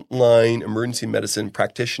frontline emergency medicine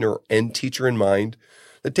practitioner and teacher in mind,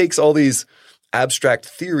 that takes all these abstract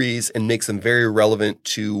theories and makes them very relevant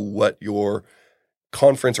to what your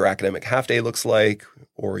conference or academic half day looks like,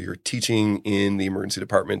 or your teaching in the emergency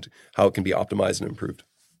department, how it can be optimized and improved.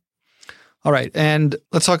 All right. And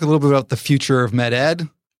let's talk a little bit about the future of MedEd.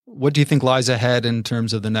 What do you think lies ahead in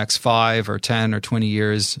terms of the next 5 or 10 or 20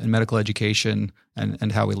 years in medical education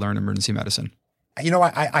and how we learn emergency medicine?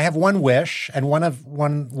 I have one wish, and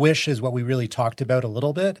one wish is what we really talked about a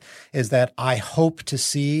little bit, is that I hope to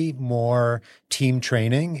see more team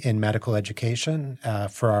training in medical education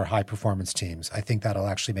for our high-performance teams. I think that'll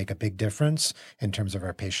actually make a big difference in terms of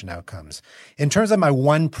our patient outcomes. In terms of my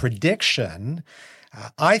one prediction,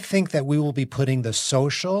 I think that we will be putting the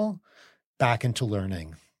social back into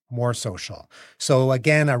learning. more social. So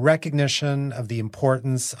again, a recognition of the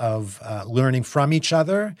importance of learning from each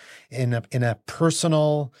other in a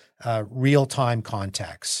personal, real-time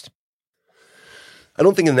context. I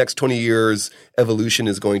don't think in the next 20 years, evolution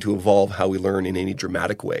is going to evolve how we learn in any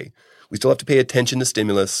dramatic way. We still have to pay attention to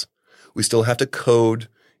stimulus. We still have to code,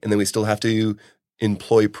 and then we still have to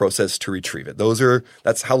employ process to retrieve it.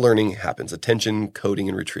 That's how learning happens: attention, coding,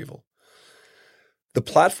 and retrieval. The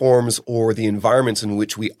platforms or the environments in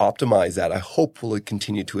which we optimize that, I hope, will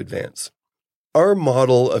continue to advance. Our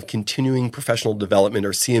model of continuing professional development,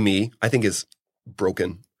 or CME, I think is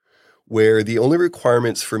broken, where the only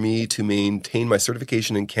requirements for me to maintain my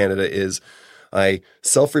certification in Canada is I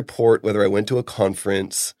self-report whether I went to a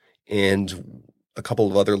conference and a couple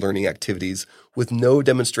of other learning activities with no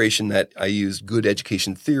demonstration that I used good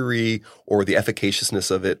education theory or the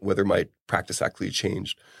efficaciousness of it, whether my practice actually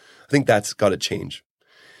changed. I think that's got to change.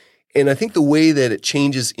 And I think the way that it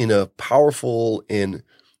changes in a powerful and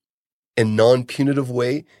non-punitive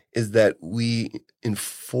way is that we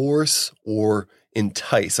enforce or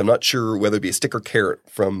entice, I'm not sure whether it be a stick or carrot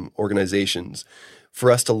from organizations,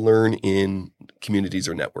 for us to learn in communities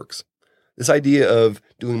or networks. This idea of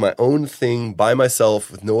doing my own thing by myself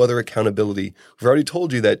with no other accountability, we've already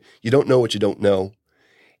told you that you don't know what you don't know.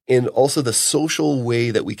 And also the social way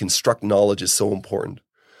that we construct knowledge is so important.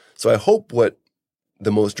 So I hope what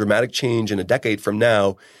the most dramatic change in a decade from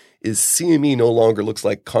now is CME no longer looks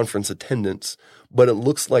like conference attendance, but it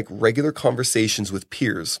looks like regular conversations with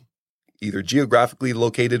peers, either geographically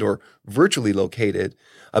located or virtually located,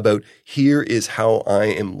 about here is how I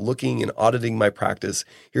am looking and auditing my practice.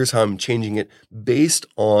 Here's how I'm changing it based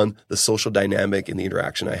on the social dynamic and the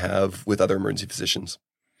interaction I have with other emergency physicians.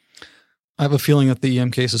 I have a feeling that the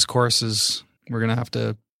EM Cases course we're going to have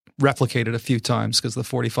to replicate it a few times because the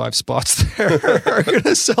 45 spots there are going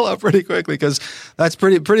to sell out pretty quickly, because that's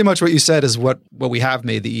pretty much what you said is what we have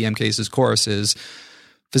made the EM Cases course is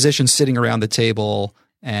physicians sitting around the table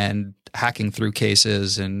and hacking through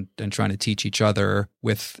cases and trying to teach each other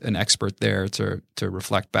with an expert there to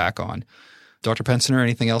reflect back on. Dr. Pensioner,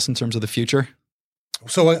 anything else in terms of the future?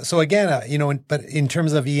 So again, but in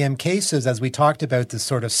terms of EM Cases, as we talked about this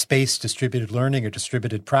sort of space distributed learning or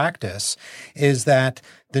distributed practice, is that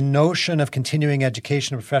the notion of continuing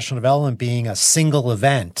education and professional development being a single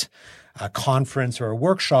event, a conference or a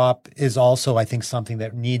workshop, is also, I think, something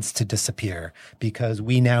that needs to disappear, because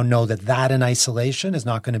we now know that in isolation is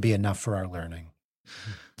not going to be enough for our learning.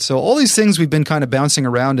 So all these things we've been kind of bouncing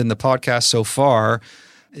around in the podcast so far,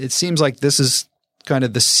 it seems like this is kind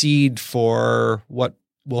of the seed for what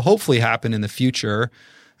will hopefully happen in the future.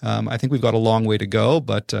 I think we've got a long way to go,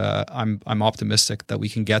 but I'm optimistic that we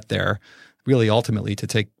can get there, really ultimately to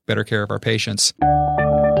take better care of our patients.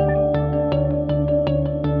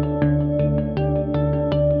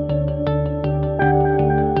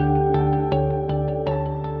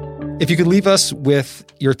 If you could leave us with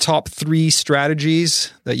your top 3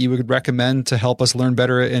 strategies that you would recommend to help us learn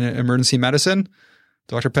better in emergency medicine,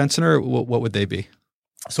 Dr. Pensioner, what would they be?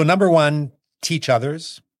 So number 1, teach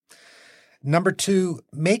others. Number 2,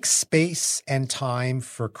 make space and time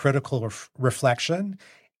for critical reflection,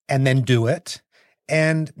 and then do it.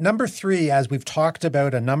 And number 3, as we've talked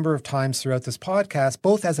about a number of times throughout this podcast,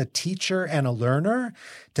 both as a teacher and a learner,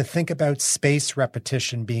 to think about space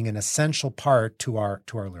repetition being an essential part to our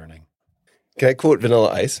learning. Can I quote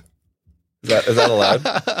Vanilla Ice? Is that allowed?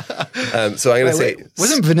 So I'm going to say...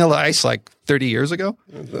 Wasn't Vanilla Ice like 30 years ago?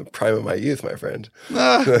 The prime of my youth, my friend.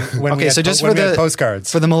 Okay, so just for the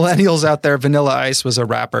postcards. For the millennials out there, Vanilla Ice was a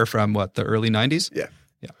rapper from the early 90s? Yeah.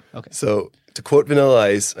 Okay. So to quote Vanilla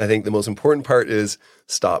Ice, I think the most important part is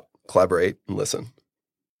stop, collaborate, and listen.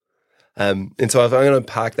 And so if I'm going to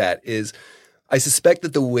unpack that is, I suspect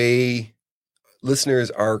that the way listeners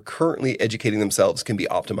are currently educating themselves can be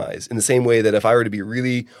optimized in the same way that if I were to be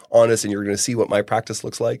really honest and you're going to see what my practice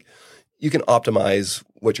looks like, you can optimize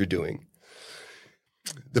what you're doing.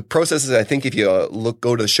 The processes, I think if you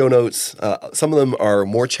go to the show notes, some of them are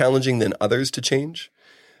more challenging than others to change.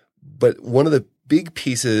 But one of the big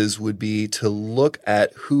pieces would be to look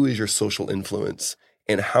at who is your social influence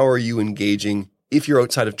and how are you engaging if you're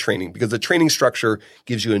outside of training, because the training structure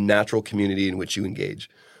gives you a natural community in which you engage.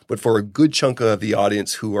 But for a good chunk of the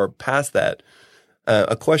audience who are past that,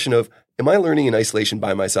 a question of, am I learning in isolation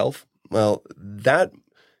by myself? Well, that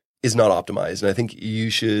is not optimized. And I think you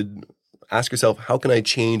should ask yourself, how can I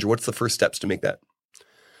change, or what's the first steps to make that?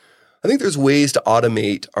 I think there's ways to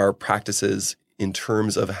automate our practices in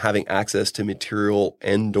terms of having access to material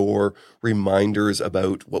and/or reminders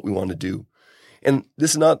about what we want to do. And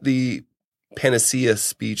this is not the panacea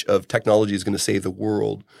speech of technology is going to save the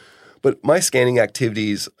world, But my scanning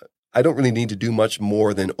activities, I don't really need to do much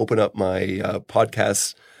more than open up my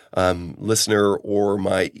podcast listener or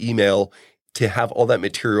my email to have all that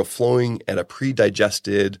material flowing at a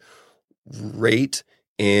pre-digested rate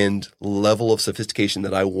and level of sophistication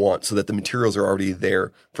that I want, so that the materials are already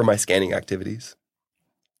there for my scanning activities.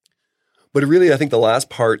 But really, I think the last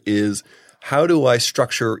part is, how do I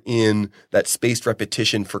structure in that spaced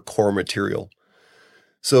repetition for core material?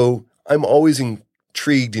 So I'm always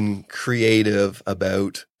intrigued and creative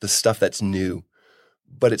about the stuff that's new,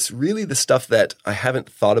 but it's really the stuff that I haven't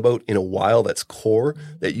thought about in a while that's core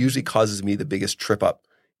that usually causes me the biggest trip up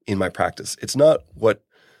in my practice. It's not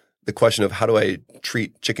the question of how do I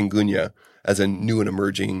treat chikungunya as a new and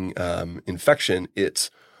emerging infection. It's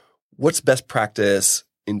what's best practice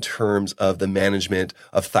in terms of the management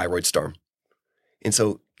of thyroid storm. And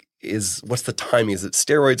so what's the timing? Is it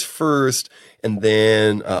steroids first and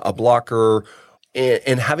then a blocker,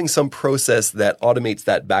 and having some process that automates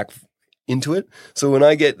that back into it? So when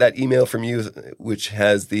I get that email from you, which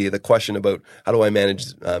has the question about how do I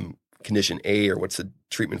manage condition A, or what's the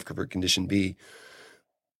treatment for condition B,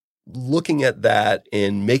 looking at that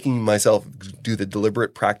and making myself do the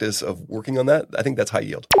deliberate practice of working on that, I think that's high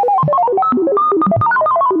yield.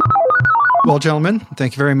 Well, gentlemen,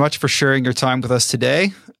 thank you very much for sharing your time with us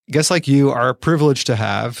today. Guests like you are a privilege to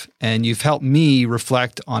have, and you've helped me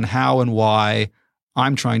reflect on how and why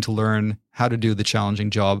I'm trying to learn how to do the challenging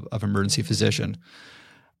job of emergency physician.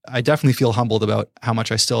 I definitely feel humbled about how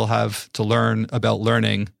much I still have to learn about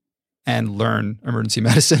learning and learn emergency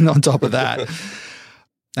medicine on top of that.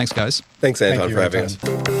 Thanks, guys. Thanks, Anton, Thank you, for having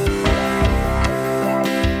Anton. us.